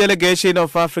 A delegation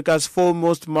of Africa's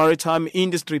foremost maritime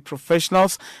industry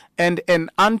professionals and an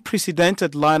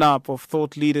unprecedented lineup of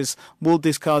thought leaders will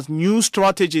discuss new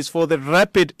strategies for the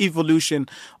rapid evolution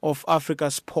of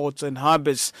Africa's ports and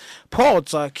harbors.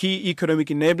 Ports are key economic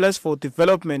enablers for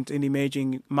development in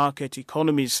emerging market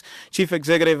economies. Chief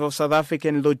Executive of South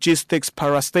African Logistics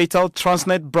Parastatal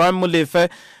Transnet, Brian Molefe,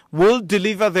 will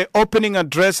deliver the opening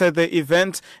address at the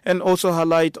event and also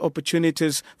highlight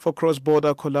opportunities for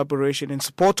cross-border collaboration in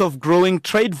support of growing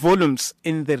trade volumes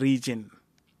in the region.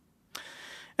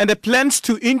 And the plans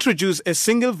to introduce a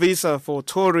single visa for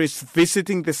tourists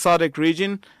visiting the SADC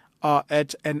region are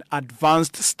at an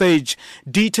advanced stage.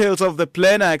 Details of the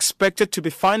plan are expected to be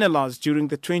finalized during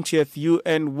the 20th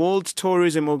UN World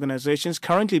Tourism Organization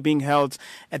currently being held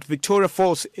at Victoria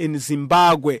Falls in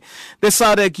Zimbabwe. The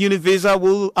SADC Univisa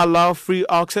will allow free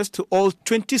access to all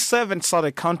 27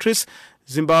 SADC countries.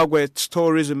 Zimbabwe's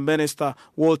Tourism Minister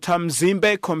Walter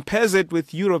Mzimbe compares it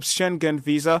with Europe's Schengen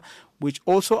visa, which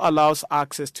also allows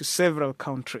access to several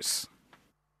countries.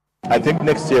 I think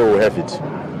next year we'll have it.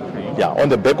 Yeah, on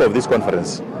the back of this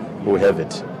conference, we'll have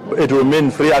it. It will mean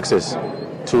free access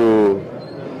to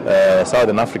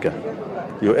Southern Africa.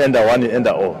 You enter one, you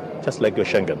enter all, just like your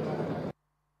Schengen.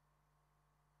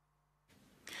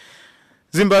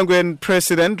 Zimbabwean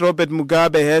President Robert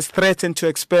Mugabe has threatened to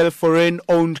expel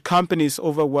foreign-owned companies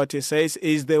over what he says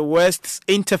is the West's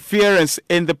interference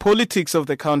in the politics of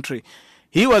the country.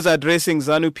 He was addressing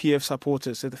ZANU-PF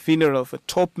supporters at the funeral of a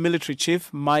top military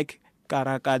chief, Mike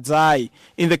Karakadzai,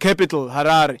 in the capital,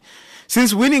 Harare.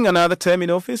 Since winning another term in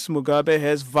office, Mugabe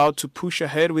has vowed to push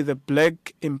ahead with a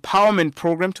black empowerment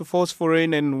program to force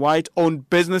foreign and white-owned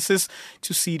businesses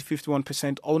to cede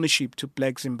 51% ownership to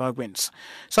black Zimbabweans.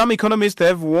 Some economists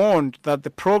have warned that the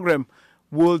program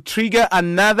will trigger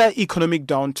another economic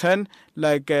downturn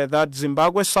like that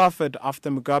Zimbabwe suffered after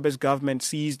Mugabe's government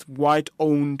seized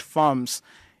white-owned farms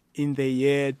in the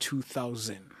year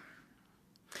 2000.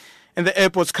 And the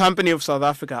Airports Company of South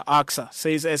Africa, ACSA,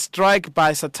 says a strike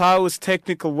by SATAW's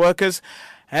technical workers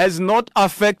has not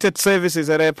affected services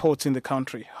at airports in the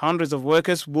country. Hundreds of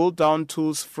workers will down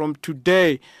tools from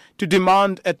today to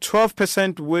demand a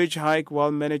 12% wage hike,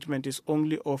 while management is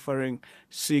only offering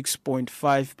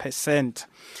 6.5%.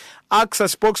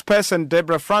 ACSA spokesperson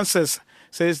Deborah Francis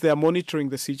says they are monitoring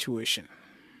the situation.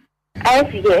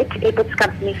 As yet, Airports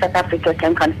Company South Africa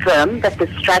can confirm that the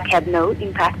strike had no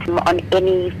impact on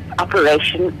any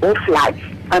operation or flights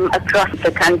across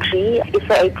the country.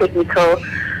 SAA Technical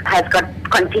has got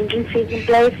contingencies in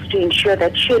place to ensure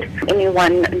that should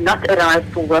anyone not arrive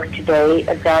for work today,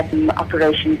 that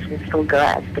operations will still go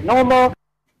as per normal.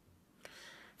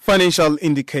 Financial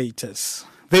indicators.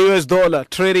 The US dollar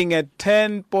trading at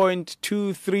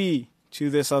 10.23 to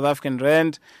the South African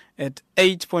rand, at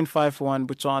 8.51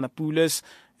 Botswana Pulas,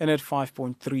 and at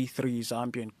 5.33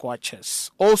 Zambian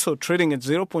Kwaches. Also trading at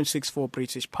 0.64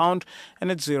 British pound and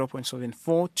at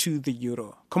 0.74 to the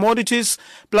euro. Commodities,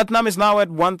 platinum is now at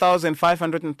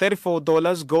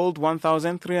 $1,534, gold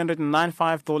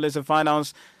 $1,395 a fine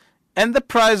ounce, and the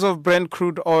price of Brent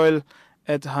crude oil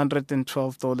at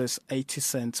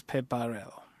 $112.80 per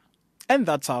barrel. And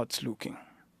that's how it's looking.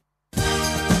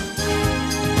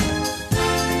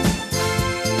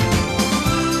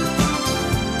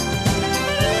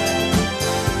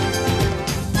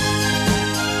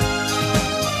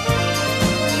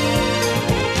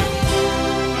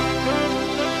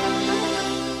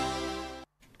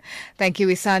 Thank you,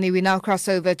 Isani. We now cross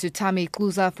over to Tami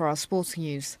Kluza for our sports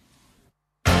news.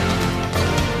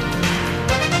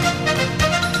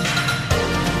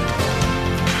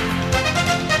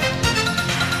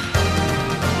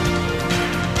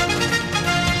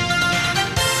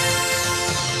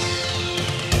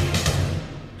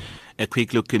 A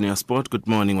quick look in your sport. Good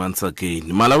morning once again.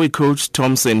 Malawi coach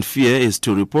Thomson Fear is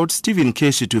to report Stephen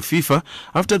Keshi to FIFA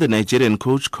after the Nigerian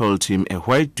coach called him a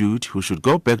white dude who should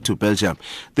go back to Belgium.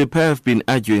 The pair have been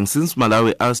arguing since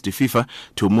Malawi asked the FIFA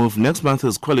to move next month's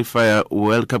World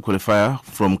Cup qualifier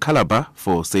from Calabar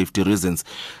for safety reasons.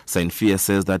 Saint Fear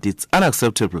says that it's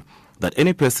unacceptable that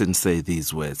any person say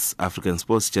these words. African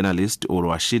sports journalist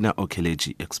Urwashina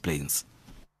Okeleji explains.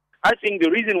 I think the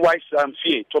reason why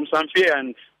Thomson Fear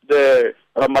and the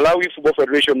Malawi Football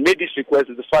Federation made this request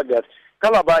is the fact that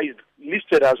Calabar is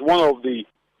listed as one of the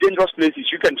dangerous places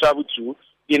you can travel to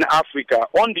in Africa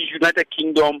on the United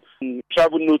Kingdom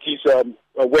travel notice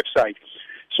website.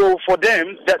 So for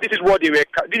them, this is what they were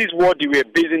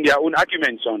basing their own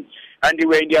arguments on, and they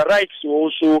were in their rights to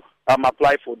also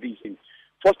apply for this.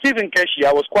 For Stephen Keshi,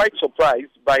 I was quite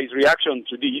surprised by his reaction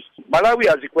to this. Malawi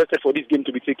has requested for this game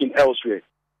to be taken elsewhere.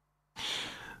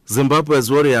 Zimbabwe's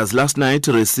Warriors last night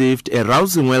received a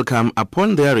rousing welcome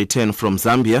upon their return from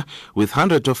Zambia, with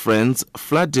hundreds of friends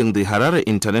flooding the Harare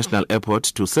International Airport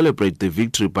to celebrate the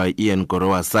victory by Ian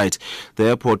Gorowa's side. The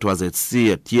airport was at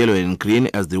sea at yellow and green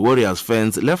as the Warriors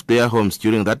fans left their homes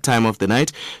during that time of the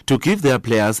night to give their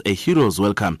players a hero's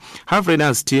welcome.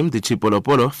 Havrena's team, the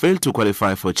Chipolopolo, failed to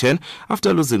qualify for CHAN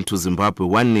after losing to Zimbabwe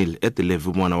 1-0 at the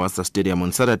Levi Mwanawasa Stadium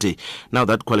on Saturday. Now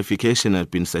that qualification has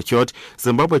been secured,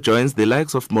 Zimbabwe joins the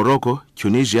likes of Morocco,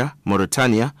 Tunisia,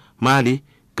 Mauritania, Mali,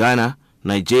 Ghana,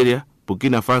 Nigeria,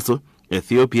 Burkina Faso,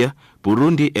 Ethiopia,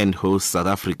 Burundi and host South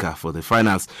Africa for the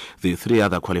finals. The three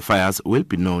other qualifiers will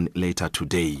be known later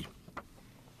today.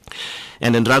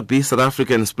 And in rugby, South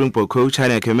African Springbok coach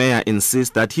Heineke Meyer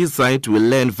insists that his side will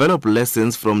learn valuable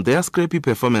lessons from their scrappy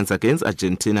performance against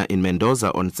Argentina in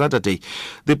Mendoza on Saturday.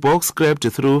 The Boks scraped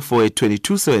through for a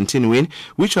 22-17 win,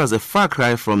 which was a far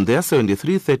cry from their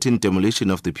 73-13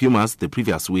 demolition of the Pumas the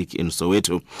previous week in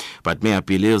Soweto. But Meyer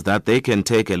believes that they can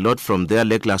take a lot from their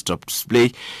lackluster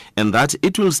display and that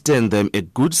it will stand them a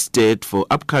good stead for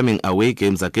upcoming away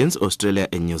games against Australia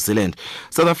and New Zealand.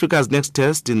 South Africa's next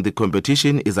test in the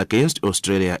competition is against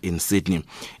Australia in Sydney,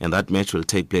 and that match will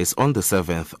take place on the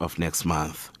 7th of next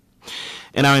month.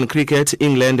 And now in cricket,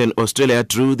 England and Australia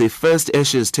drew the first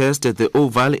Ashes test at the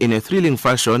Oval in a thrilling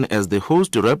fashion as the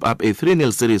hosts wrap up a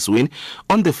 3-0 series win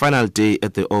on the final day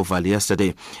at the Oval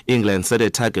yesterday. England set a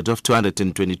target of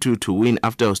 222 to win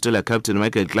after Australia captain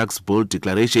Michael Clarke's bold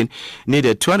declaration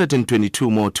needed 222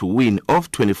 more to win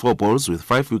off 24 balls with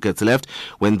 5 wickets left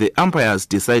when the umpires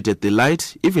decided the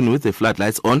light, even with the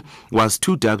floodlights on, was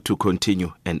too dark to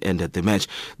continue and ended the match.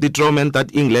 The draw meant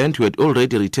that England, who had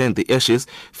already retained the Ashes,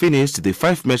 finished the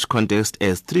 5-match contest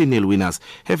as 3-0 winners,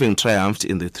 having triumphed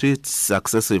in the 3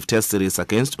 successive test series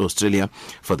against Australia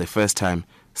for the first time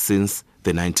since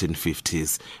the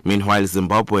 1950s. Meanwhile,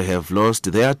 Zimbabwe have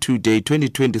lost their 2-day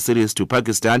 2020 series to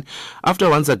Pakistan after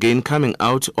once again coming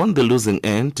out on the losing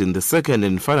end in the second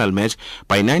and final match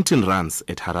by 19 runs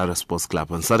at Harare Sports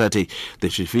Club on Saturday. The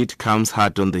defeat comes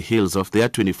hard on the heels of their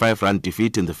 25-run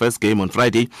defeat in the first game on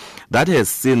Friday that has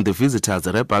seen the visitors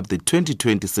wrap up the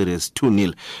 2020 series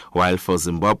 2-0. While for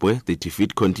Zimbabwe, the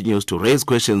defeat continues to raise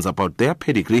questions about their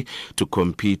pedigree to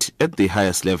compete at the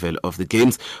highest level of the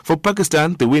games. For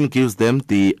Pakistan, the win gives them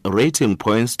the rating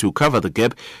points to cover the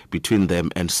gap between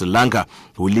them and Sri Lanka,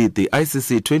 who lead the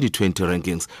ICC 2020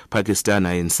 rankings. Pakistan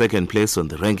are in second place on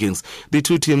the rankings. The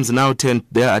two teams now turn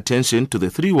their attention to the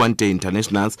 3 one-day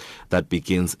internationals that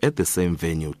begins at the same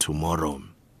venue tomorrow.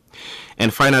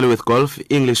 And finally with golf,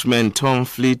 Englishman Tom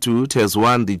Fleetwood has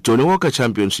won the Johnny Walker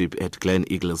Championship at Glen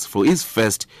Eagles for his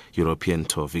first European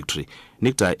Tour victory.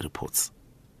 Nick Dye reports.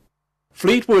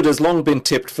 Fleetwood has long been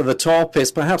tipped for the top.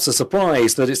 It's perhaps a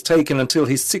surprise that it's taken until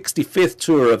his 65th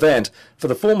Tour event for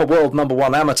the former world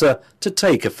 #1 amateur to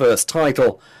take a first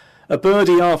title. A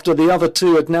birdie after the other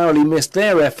two had narrowly missed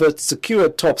their efforts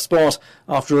secured top spot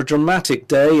after a dramatic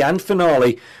day and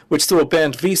finale, which saw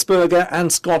Bernd Wiesberger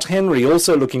and Scott Henry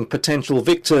also looking potential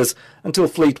victors until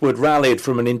Fleetwood rallied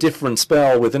from an indifferent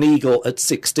spell with an eagle at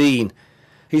 16.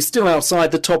 He's still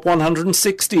outside the top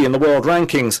 160 in the world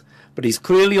rankings, but he's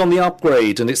clearly on the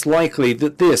upgrade, and it's likely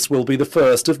that this will be the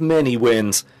first of many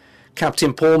wins.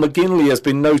 Captain Paul McGinley has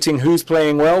been noting who's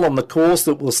playing well on the course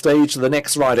that will stage the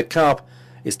next Ryder Cup.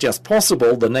 It's just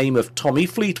possible the name of Tommy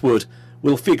Fleetwood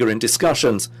will figure in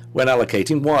discussions when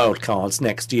allocating wildcards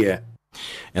next year.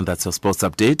 And that's our sports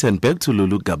update, and back to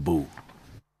Lulu Gabu.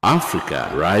 Africa,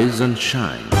 rise and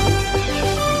shine.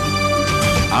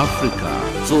 Africa,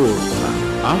 zorka.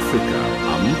 Africa,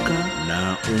 amka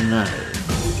na ungae.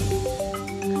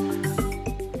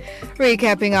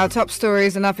 Recapping our top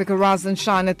stories in Africa Rise and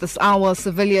Shine at this hour,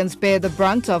 civilians bear the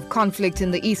brunt of conflict in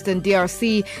the eastern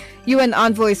DRC. UN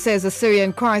envoy says the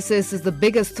Syrian crisis is the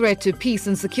biggest threat to peace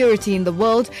and security in the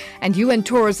world, and UN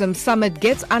Tourism Summit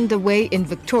gets underway in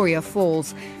Victoria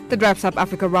Falls. That wraps up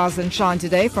Africa Rise and Shine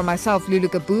today. From myself, Lulu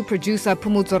Gabu, producer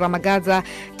Pumuzo Ramagaza,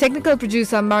 technical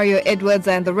producer Mario Edwards,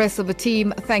 and the rest of the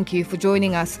team, thank you for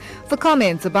joining us. For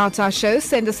comments about our show,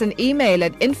 send us an email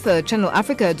at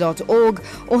info@channelafrica.org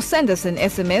or send us an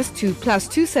SMS to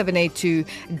 +2782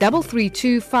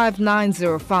 332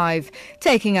 5905.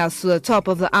 Taking us to the top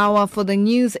of the hour for the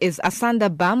news is Asanda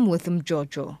Bam with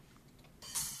Mjojo.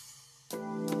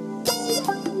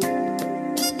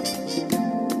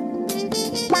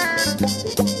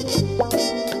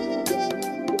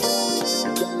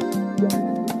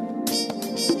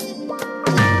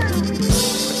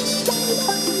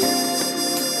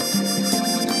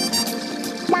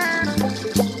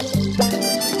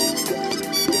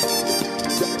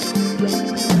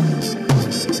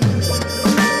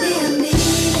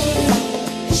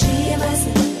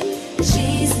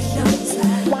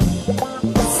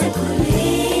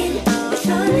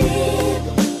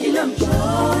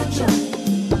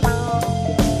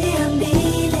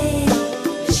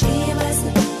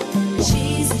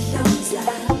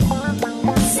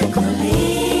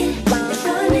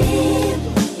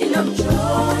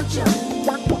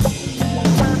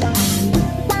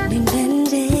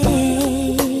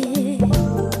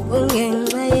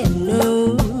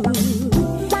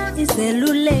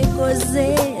 izeluleko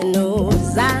zenu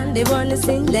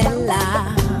zandibonisa indlela.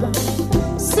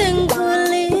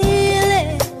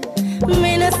 Sengikhulile,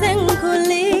 mina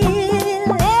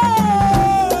sengikhulile.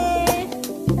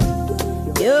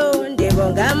 Yo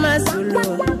ndibonga amaZulu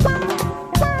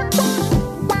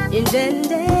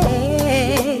injende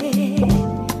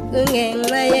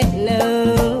kungenxa yenu.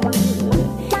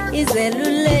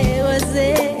 Izeluleko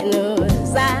zenu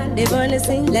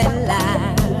zandibonisa indlela.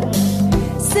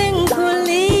 Sing